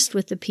honest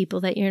with the people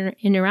that you're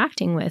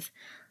interacting with.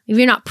 If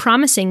you're not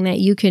promising that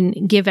you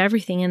can give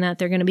everything and that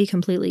they're going to be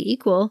completely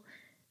equal,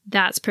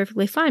 that's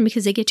perfectly fine,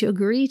 because they get to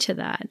agree to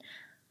that.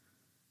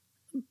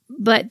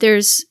 But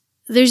there's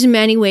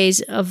many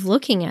ways of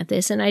looking at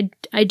this, and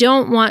I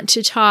don't want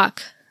to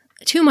talk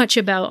too much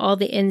about all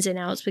the ins and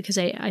outs, because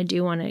I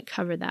do want to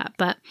cover that.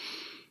 But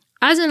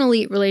as an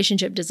elite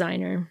relationship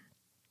designer,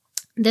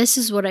 this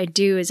is what I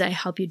do, is I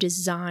help you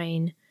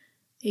design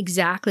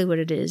exactly what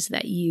it is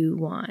that you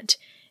want.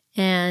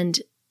 And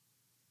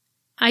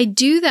I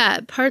do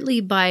that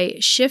partly by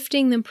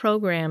shifting the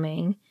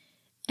programming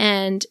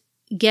and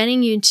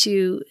getting you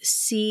to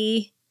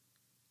see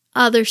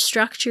other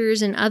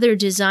structures and other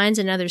designs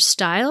and other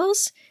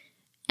styles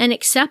and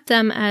accept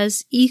them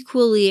as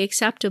equally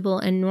acceptable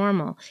and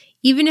normal,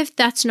 even if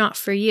that's not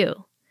for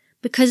you.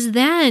 Because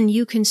then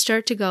you can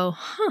start to go,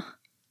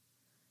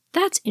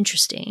 that's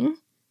interesting.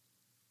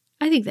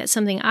 I think that's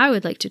something I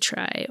would like to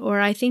try.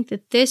 Or I think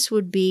that this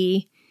would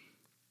be,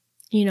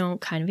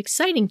 kind of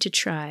exciting to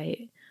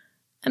try.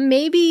 And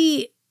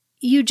maybe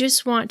you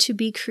just want to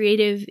be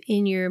creative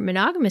in your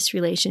monogamous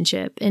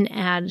relationship and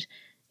add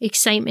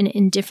excitement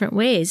in different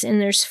ways. And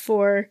there's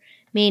 4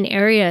 main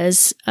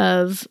areas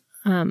of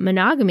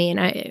monogamy.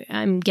 And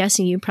I'm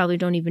guessing you probably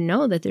don't even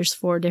know that there's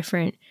 4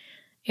 different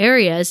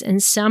areas,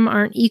 and some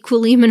aren't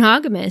equally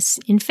monogamous.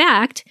 In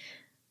fact,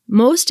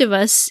 most of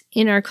us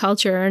in our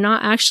culture are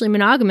not actually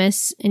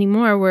monogamous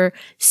anymore. We're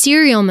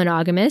serial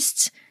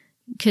monogamists,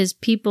 because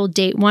people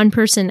date one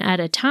person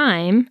at a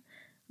time.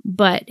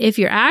 But if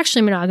you're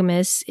actually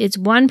monogamous, it's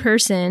one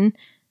person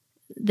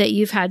that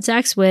you've had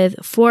sex with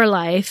for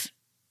life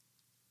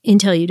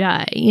until you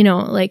die,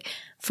 like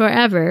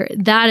forever.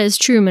 That is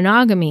true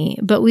monogamy.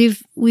 But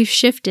we've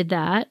shifted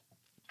that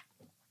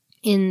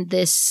in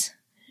this,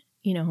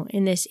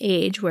 in this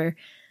age where,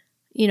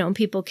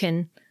 people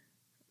can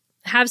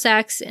have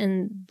sex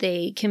and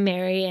they can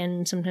marry,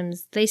 and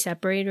sometimes they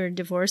separate or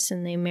divorce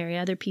and they marry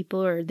other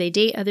people, or they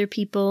date other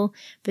people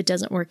if it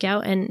doesn't work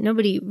out. And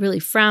nobody really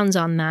frowns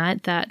on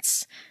that.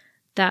 That's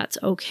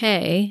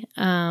okay.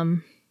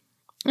 And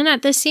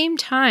at the same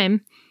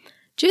time,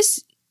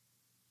 just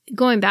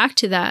going back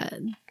to that,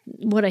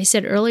 what I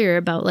said earlier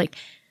about like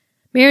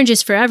marriage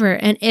is forever.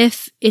 And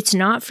if it's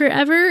not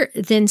forever,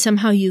 then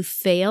somehow you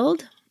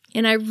failed.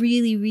 And I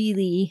really,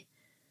 really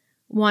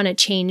want to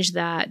change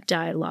that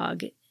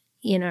dialogue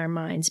in our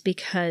minds,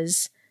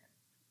 because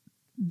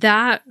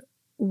that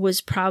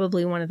was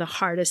probably one of the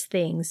hardest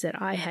things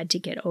that I had to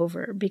get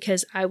over,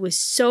 because I was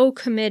so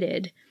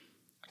committed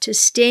to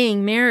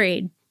staying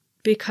married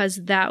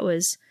because that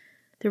was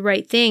the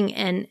right thing,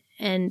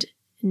 and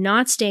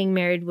not staying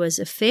married was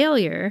a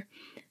failure,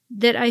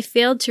 that I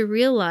failed to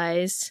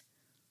realize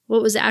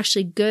what was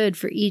actually good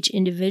for each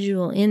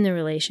individual in the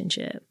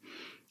relationship.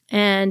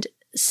 And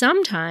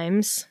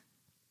sometimes,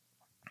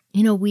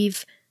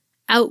 we've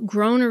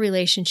outgrown a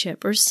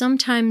relationship, or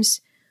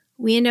sometimes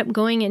we end up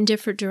going in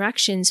different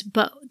directions,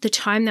 but the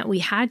time that we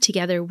had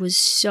together was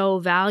so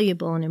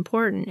valuable and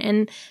important.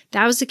 And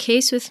that was the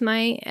case with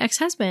my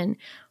ex-husband.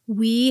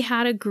 We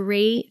had a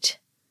great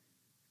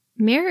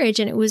marriage,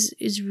 and it was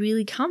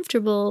really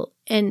comfortable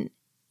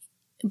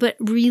but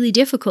really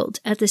difficult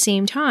at the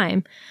same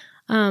time.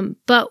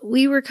 But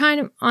we were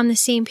kind of on the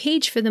same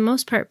page for the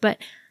most part, but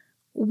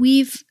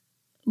we've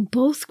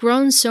both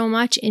grown so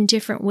much in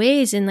different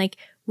ways. And like,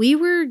 we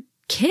were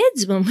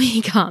kids when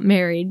we got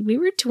married. We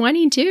were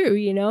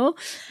 22,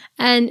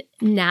 and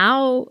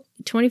now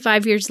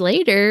 25 years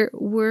later,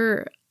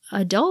 we're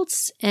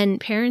adults and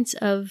parents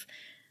of,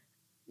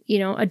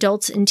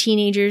 adults and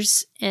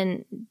teenagers.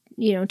 And,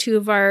 2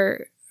 of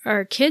our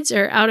kids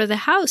are out of the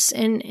house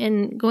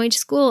and going to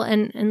school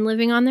and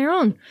living on their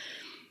own.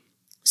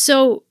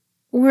 So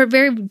we're at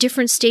very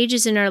different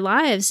stages in our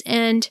lives.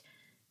 And,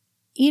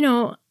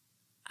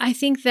 I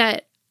think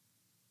that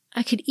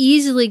I could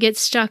easily get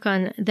stuck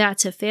on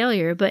that's a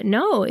failure, but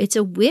no, it's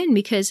a win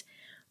because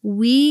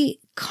we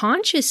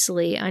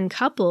consciously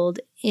uncoupled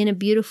in a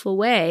beautiful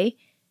way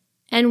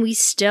and we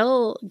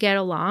still get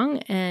along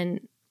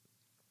and,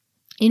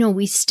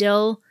 we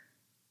still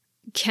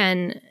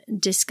can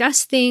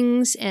discuss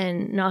things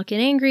and not get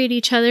angry at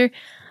each other.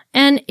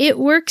 And it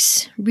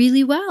works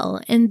really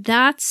well. And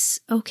that's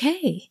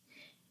okay.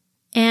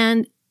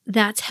 And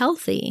that's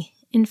healthy.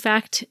 In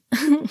fact,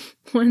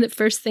 one of the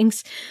first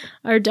things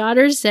our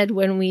daughter said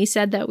when we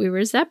said that we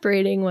were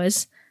separating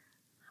was,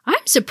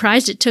 I'm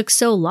surprised it took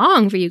so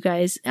long for you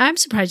guys. I'm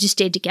surprised you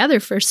stayed together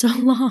for so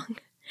long.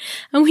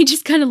 And we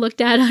just kind of looked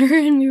at her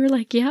and we were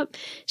like, yep.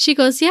 She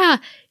goes, yeah,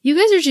 you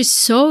guys are just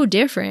so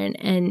different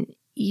and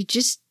you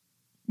just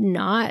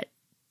not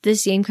the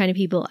same kind of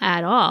people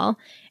at all.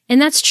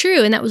 And that's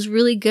true. And that was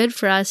really good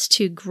for us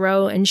to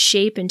grow and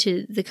shape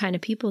into the kind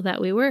of people that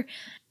we were.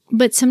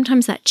 But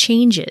sometimes that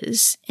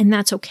changes, and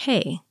that's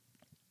okay.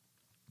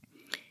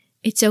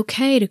 It's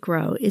okay to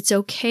grow. It's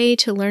okay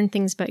to learn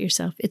things about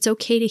yourself. It's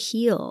okay to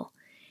heal.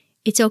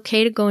 It's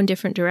okay to go in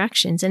different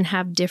directions and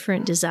have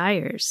different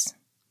desires.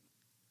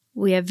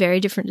 We have very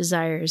different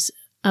desires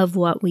of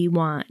what we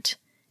want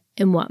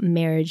and what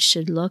marriage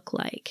should look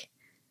like.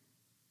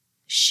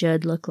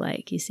 Should look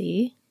like, you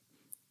see?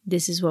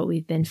 This is what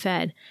we've been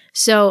fed.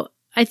 So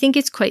I think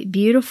it's quite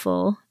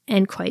beautiful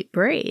and quite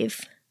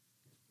brave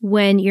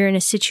when you're in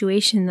a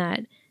situation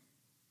that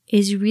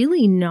is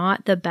really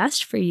not the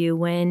best for you,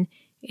 when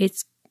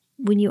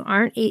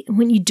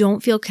you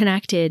don't feel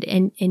connected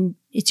and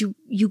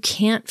you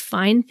can't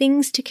find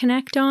things to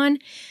connect on,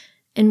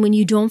 and when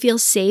you don't feel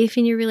safe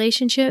in your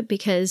relationship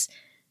because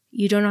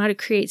you don't know how to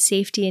create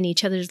safety in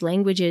each other's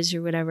languages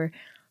or whatever,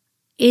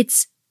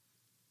 it's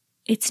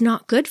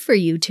not good for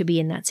you to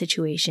be in that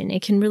situation.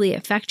 It can really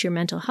affect your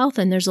mental health.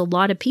 And there's a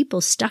lot of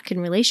people stuck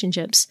in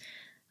relationships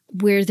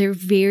where they're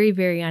very,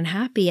 very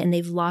unhappy and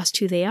they've lost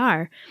who they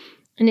are.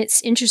 And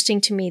it's interesting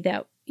to me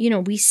that,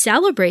 we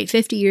celebrate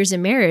 50 years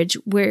of marriage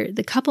where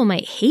the couple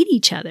might hate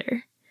each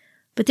other,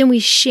 but then we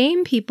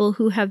shame people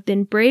who have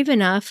been brave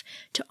enough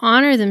to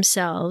honor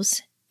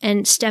themselves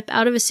and step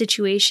out of a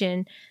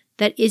situation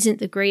that isn't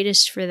the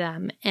greatest for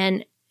them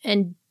and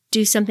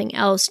do something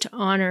else to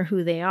honor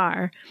who they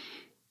are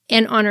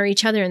and honor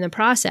each other in the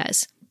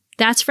process.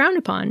 That's frowned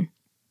upon.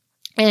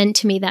 And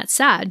to me, that's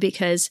sad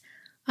because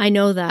I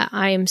know that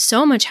I am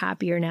so much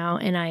happier now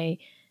and I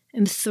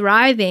am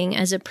thriving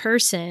as a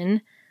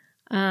person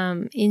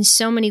in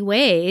so many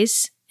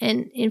ways.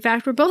 And in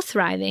fact, we're both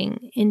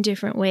thriving in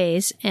different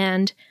ways.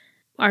 And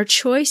our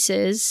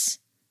choices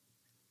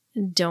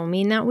don't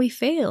mean that we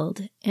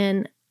failed.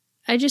 And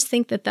I just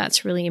think that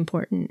that's really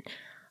important.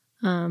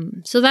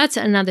 So that's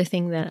another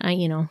thing that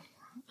I'll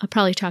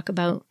probably talk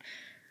about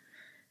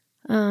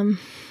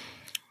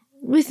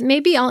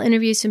maybe I'll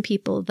interview some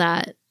people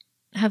that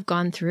have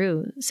gone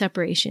through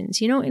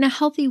separations, in a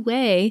healthy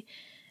way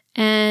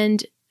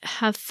and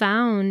have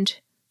found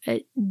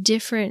a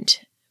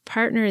different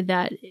partner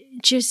that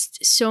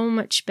just so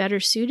much better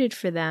suited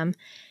for them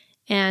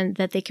and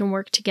that they can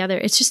work together.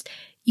 It's just,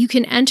 you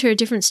can enter a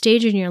different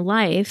stage in your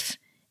life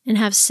and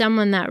have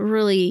someone that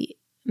really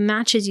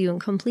matches you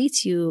and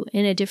completes you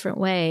in a different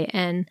way.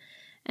 And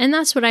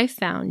that's what I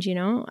found,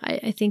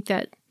 I think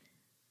that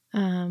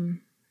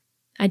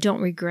I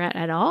don't regret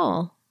at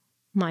all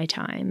my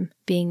time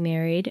being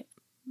married,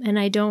 and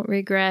I don't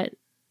regret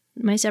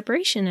my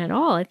separation at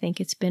all. I think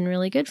it's been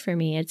really good for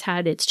me. It's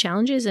had its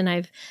challenges and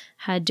I've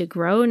had to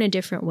grow in a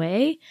different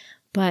way,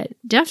 but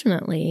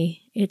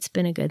definitely it's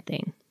been a good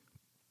thing.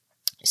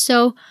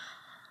 So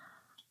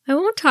I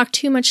won't talk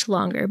too much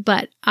longer,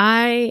 but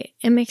I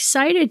am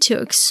excited to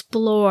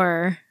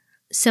explore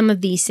some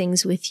of these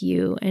things with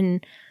you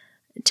and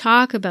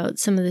talk about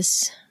some of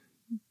this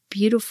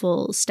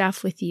beautiful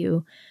stuff with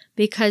you,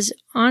 because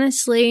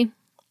honestly,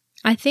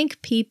 I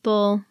think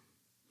people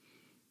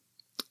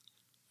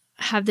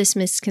have this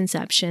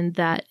misconception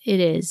that it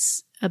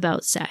is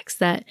about sex,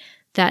 that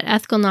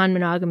ethical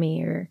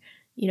non-monogamy or,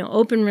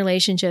 open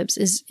relationships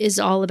is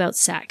all about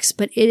sex,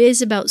 but it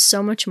is about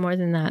so much more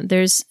than that.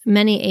 There's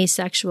many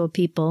asexual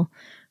people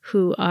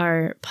who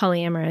are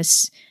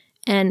polyamorous,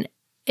 and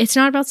it's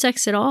not about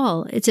sex at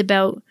all. It's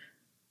about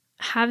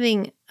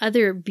having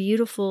other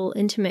beautiful,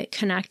 intimate,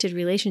 connected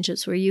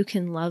relationships where you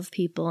can love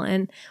people.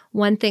 And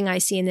one thing I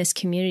see in this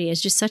community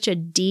is just such a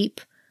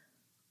deep,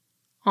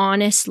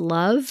 honest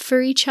love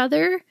for each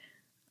other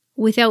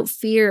without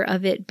fear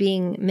of it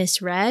being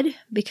misread,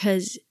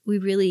 because we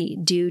really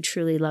do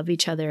truly love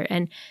each other.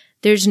 And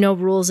there's no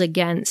rules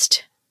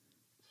against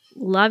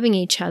loving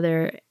each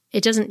other.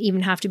 It doesn't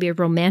even have to be a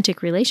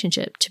romantic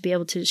relationship to be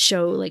able to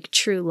show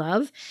true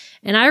love.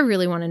 And I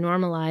really want to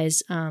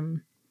normalize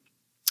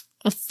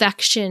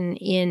affection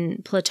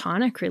in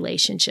platonic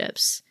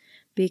relationships,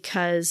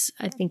 because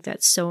I think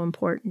that's so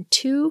important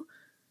too.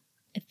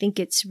 I think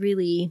it's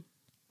really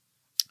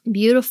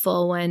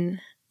beautiful when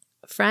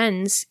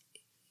friends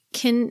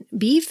can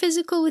be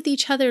physical with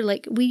each other.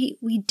 Like we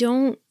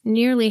don't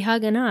nearly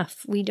hug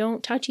enough. We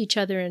don't touch each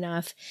other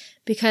enough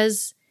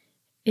because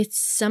it's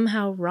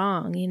somehow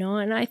wrong,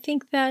 and I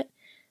think that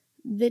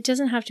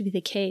doesn't have to be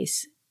the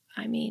case.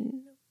 I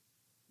mean,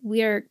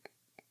 we are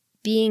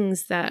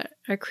beings that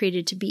are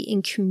created to be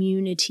in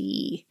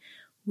community.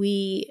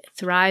 We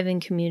thrive in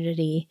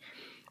community.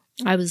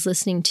 I was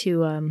listening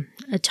to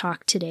a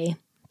talk today.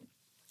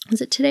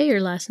 Was it today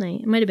or last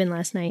night? It might have been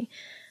last night.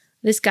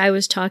 This guy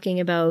was talking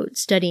about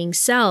studying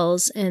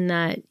cells and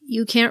that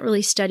you can't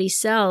really study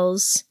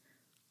cells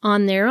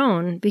on their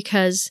own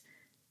because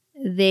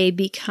they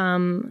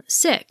become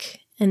sick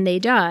and they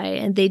die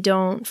and they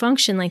don't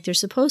function like they're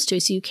supposed to.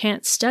 So you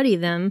can't study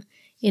them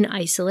in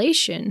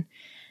isolation.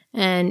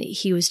 And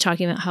he was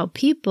talking about how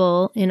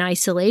people in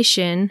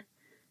isolation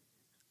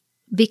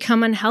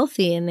become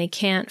unhealthy and they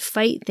can't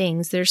fight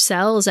things. Their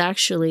cells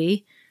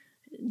actually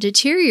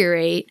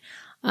deteriorate.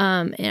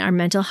 And our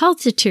mental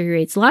health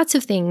deteriorates. Lots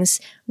of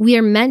things. We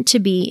are meant to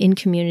be in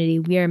community.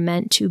 We are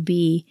meant to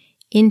be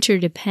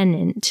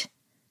interdependent,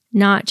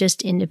 not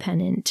just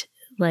independent,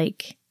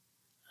 like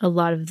a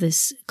lot of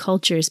this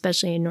culture,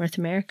 especially in North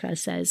America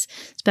says,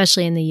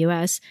 especially in the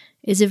US,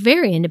 is a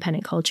very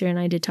independent culture. And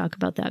I did talk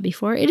about that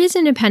before. It is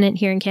independent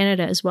here in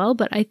Canada as well,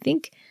 but I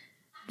think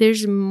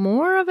there's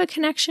more of a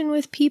connection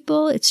with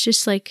people. It's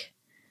just like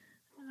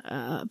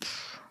a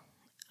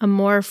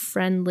more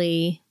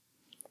friendly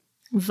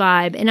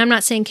vibe. And I'm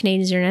not saying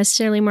Canadians are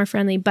necessarily more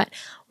friendly, but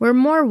we're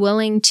more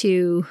willing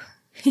to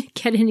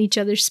get in each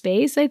other's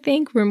space, I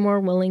think. We're more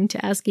willing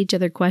to ask each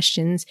other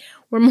questions.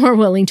 We're more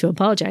willing to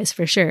apologize,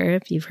 for sure.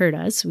 If you've heard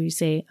us, we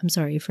say, I'm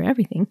sorry for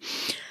everything.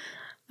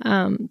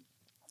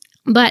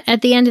 But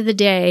at the end of the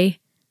day,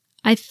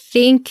 I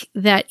think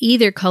that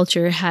either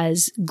culture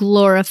has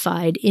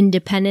glorified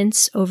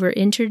independence over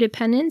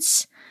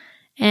interdependence.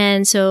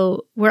 And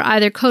so we're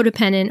either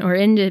codependent or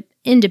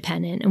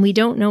independent, and we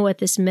don't know what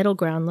this middle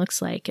ground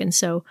looks like. And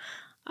so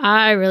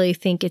I really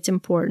think it's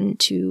important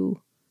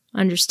to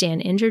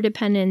understand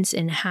interdependence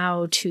and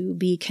how to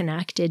be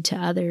connected to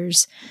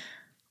others.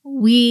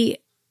 We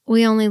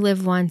only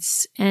live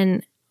once,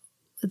 and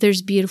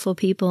there's beautiful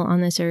people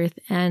on this earth,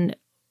 and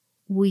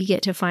we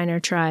get to find our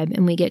tribe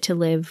and we get to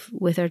live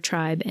with our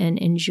tribe and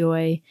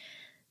enjoy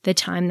the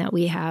time that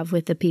we have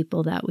with the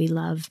people that we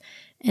love.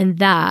 And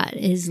that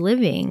is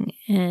living.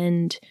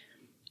 And,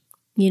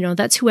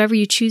 that's whoever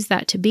you choose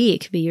that to be. It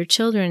could be your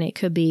children. It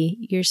could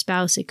be your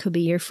spouse. It could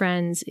be your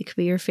friends. It could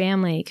be your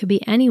family. It could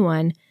be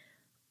anyone.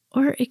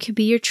 Or it could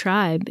be your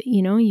tribe.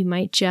 You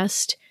might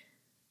just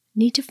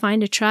need to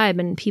find a tribe,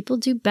 and people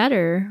do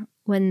better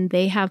when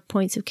they have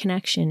points of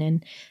connection.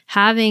 And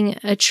having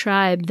a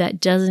tribe that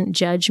doesn't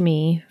judge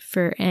me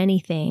for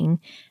anything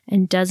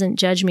and doesn't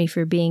judge me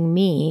for being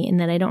me, and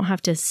that I don't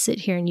have to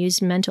sit here and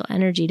use mental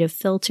energy to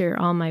filter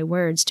all my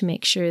words to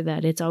make sure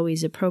that it's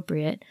always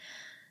appropriate,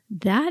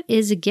 that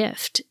is a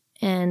gift.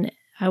 And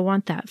I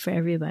want that for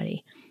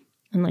everybody.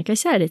 And like I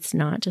said, it's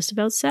not just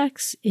about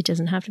sex. It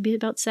doesn't have to be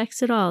about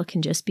sex at all. It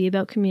can just be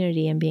about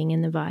community and being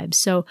in the vibe.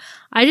 So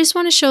I just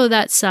want to show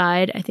that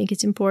side. I think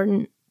it's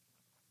important.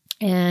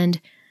 And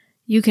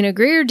you can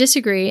agree or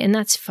disagree, and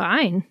that's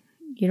fine.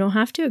 You don't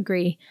have to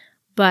agree.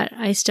 But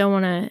I still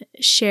want to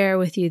share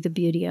with you the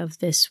beauty of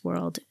this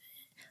world,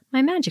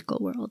 my magical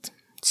world.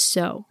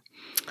 So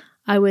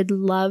I would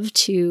love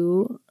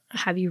to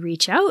have you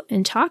reach out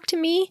and talk to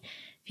me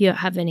if you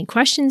have any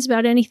questions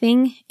about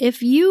anything.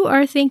 If you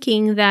are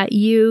thinking that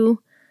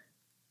you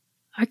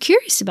are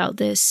curious about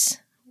this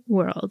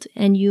world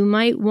and you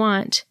might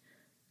want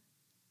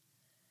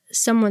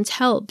someone's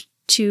help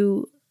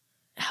to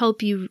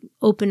help you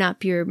open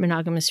up your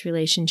monogamous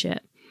relationship,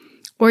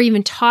 or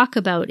even talk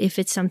about if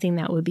it's something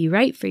that would be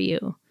right for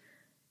you,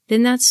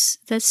 then that's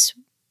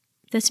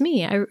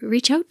me.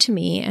 Reach out to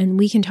me and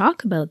we can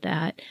talk about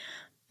that,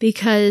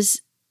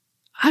 because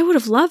I would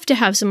have loved to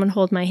have someone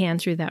hold my hand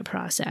through that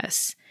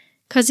process,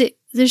 because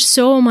there's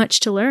so much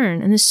to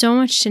learn and there's so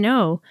much to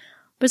know.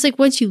 But it's like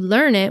once you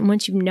learn it and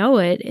once you know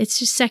it, it's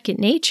just second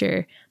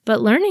nature.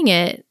 But learning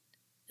it,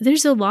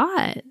 there's a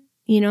lot,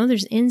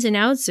 there's ins and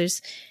outs.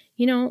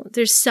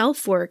 There's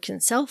self-work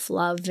and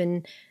self-love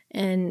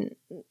and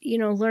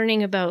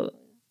learning about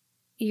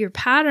your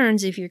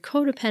patterns, if you're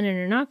codependent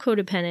or not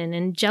codependent,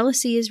 and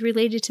jealousy is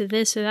related to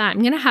this or that.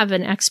 I'm going to have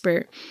an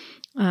expert,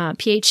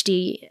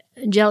 PhD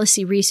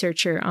jealousy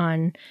researcher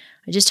on.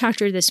 I just talked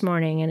to her this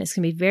morning, and it's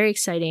going to be very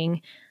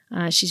exciting.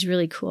 She's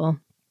really cool.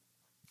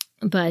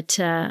 But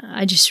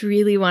I just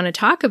really want to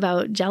talk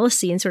about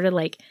jealousy and sort of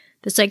like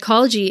the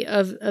psychology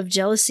of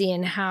jealousy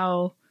and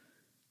how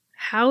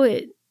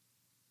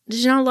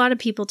there's not a lot of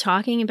people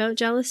talking about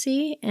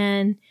jealousy,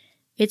 and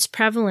it's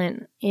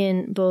prevalent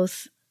in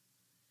both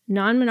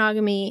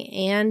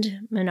non-monogamy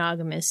and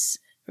monogamous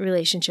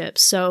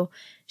relationships. So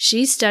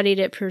she studied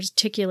it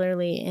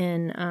particularly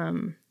in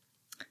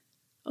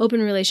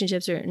open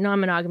relationships or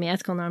non-monogamy,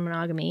 ethical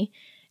non-monogamy,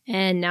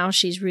 and now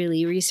she's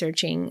really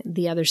researching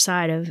the other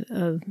side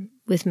of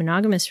with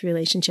monogamous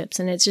relationships,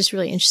 and it's just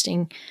really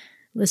interesting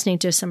listening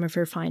to some of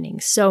her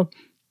findings. So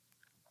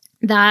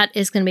that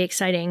is going to be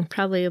exciting.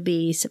 Probably will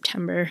be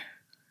September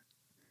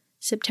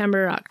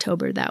or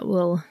October that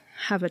we'll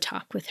have a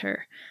talk with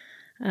her.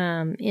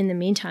 In the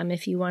meantime,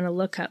 if you want to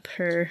look up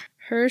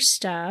her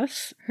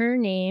stuff, her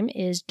name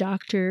is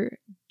Dr.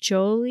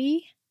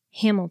 Jolie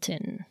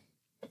Hamilton.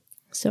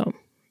 So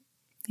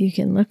you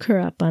can look her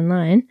up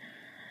online.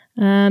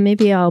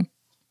 Maybe I'll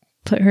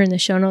put her in the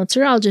show notes,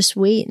 or I'll just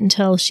wait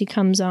until she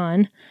comes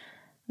on.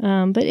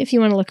 But if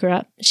you want to look her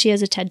up, she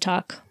has a TED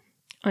Talk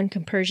on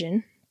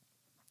compersion,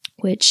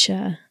 which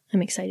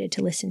I'm excited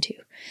to listen to.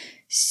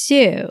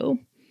 So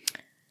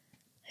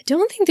I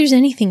don't think there's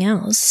anything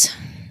else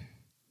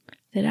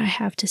that I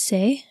have to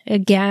say.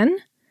 Again,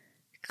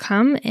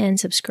 come and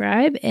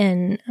subscribe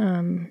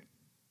and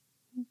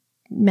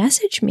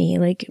message me,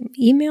 like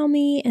email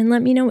me and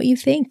let me know what you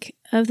think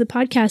of the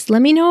podcast.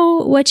 Let me know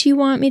what you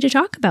want me to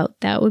talk about.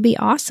 That would be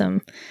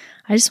awesome.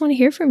 I just want to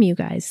hear from you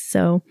guys.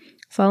 So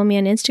follow me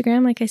on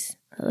Instagram.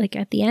 Like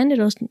at the end,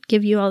 it'll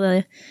give you all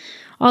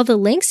the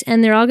links,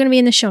 and they're all going to be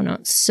in the show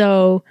notes.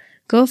 So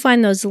go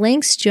find those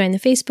links, join the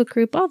Facebook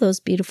group, all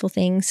those beautiful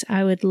things.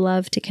 I would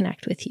love to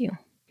connect with you.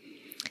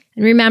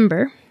 And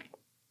remember,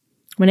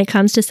 when it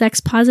comes to sex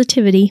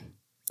positivity,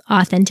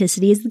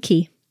 authenticity is the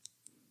key.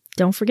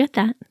 Don't forget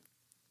that.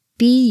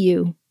 Be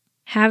you.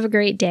 Have a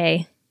great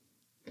day.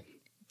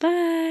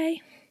 Bye.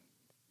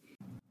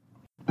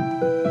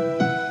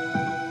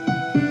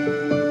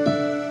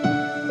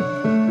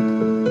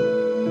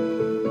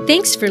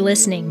 Thanks for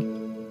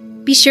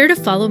listening. Be sure to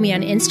follow me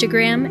on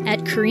Instagram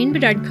at Corinne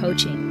Bedard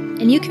Coaching,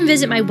 and you can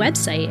visit my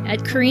website at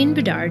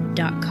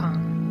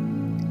CorinneBedard.com.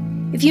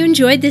 If you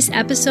enjoyed this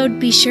episode,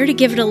 be sure to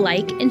give it a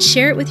like and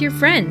share it with your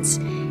friends.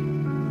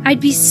 I'd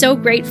be so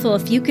grateful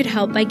if you could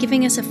help by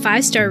giving us a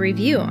 5-star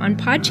review on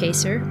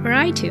Podchaser or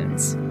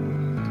iTunes.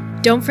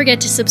 Don't forget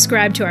to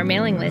subscribe to our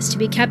mailing list to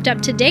be kept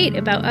up to date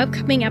about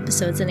upcoming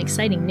episodes and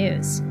exciting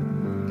news.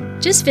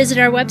 Just visit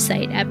our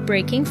website at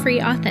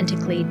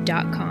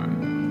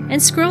breakingfreeauthentically.com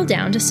and scroll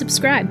down to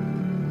subscribe.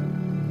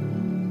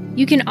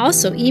 You can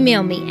also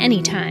email me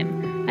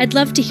anytime. I'd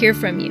love to hear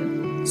from you.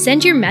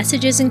 Send your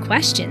messages and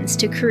questions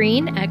to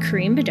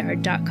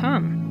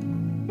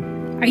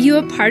Corinne@CorinneBedard.com. Are you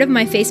a part of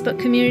my Facebook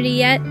community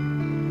yet?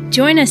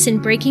 Join us in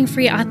Breaking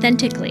Free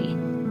Authentically.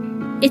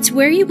 It's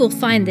where you will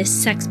find this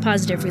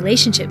sex-positive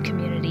relationship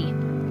community.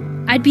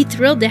 I'd be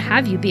thrilled to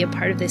have you be a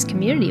part of this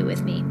community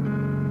with me.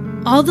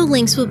 All the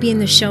links will be in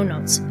the show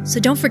notes, so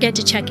don't forget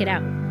to check it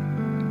out.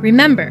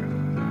 Remember,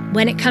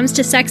 when it comes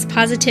to sex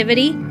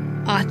positivity,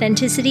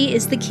 authenticity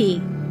is the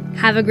key.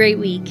 Have a great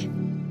week.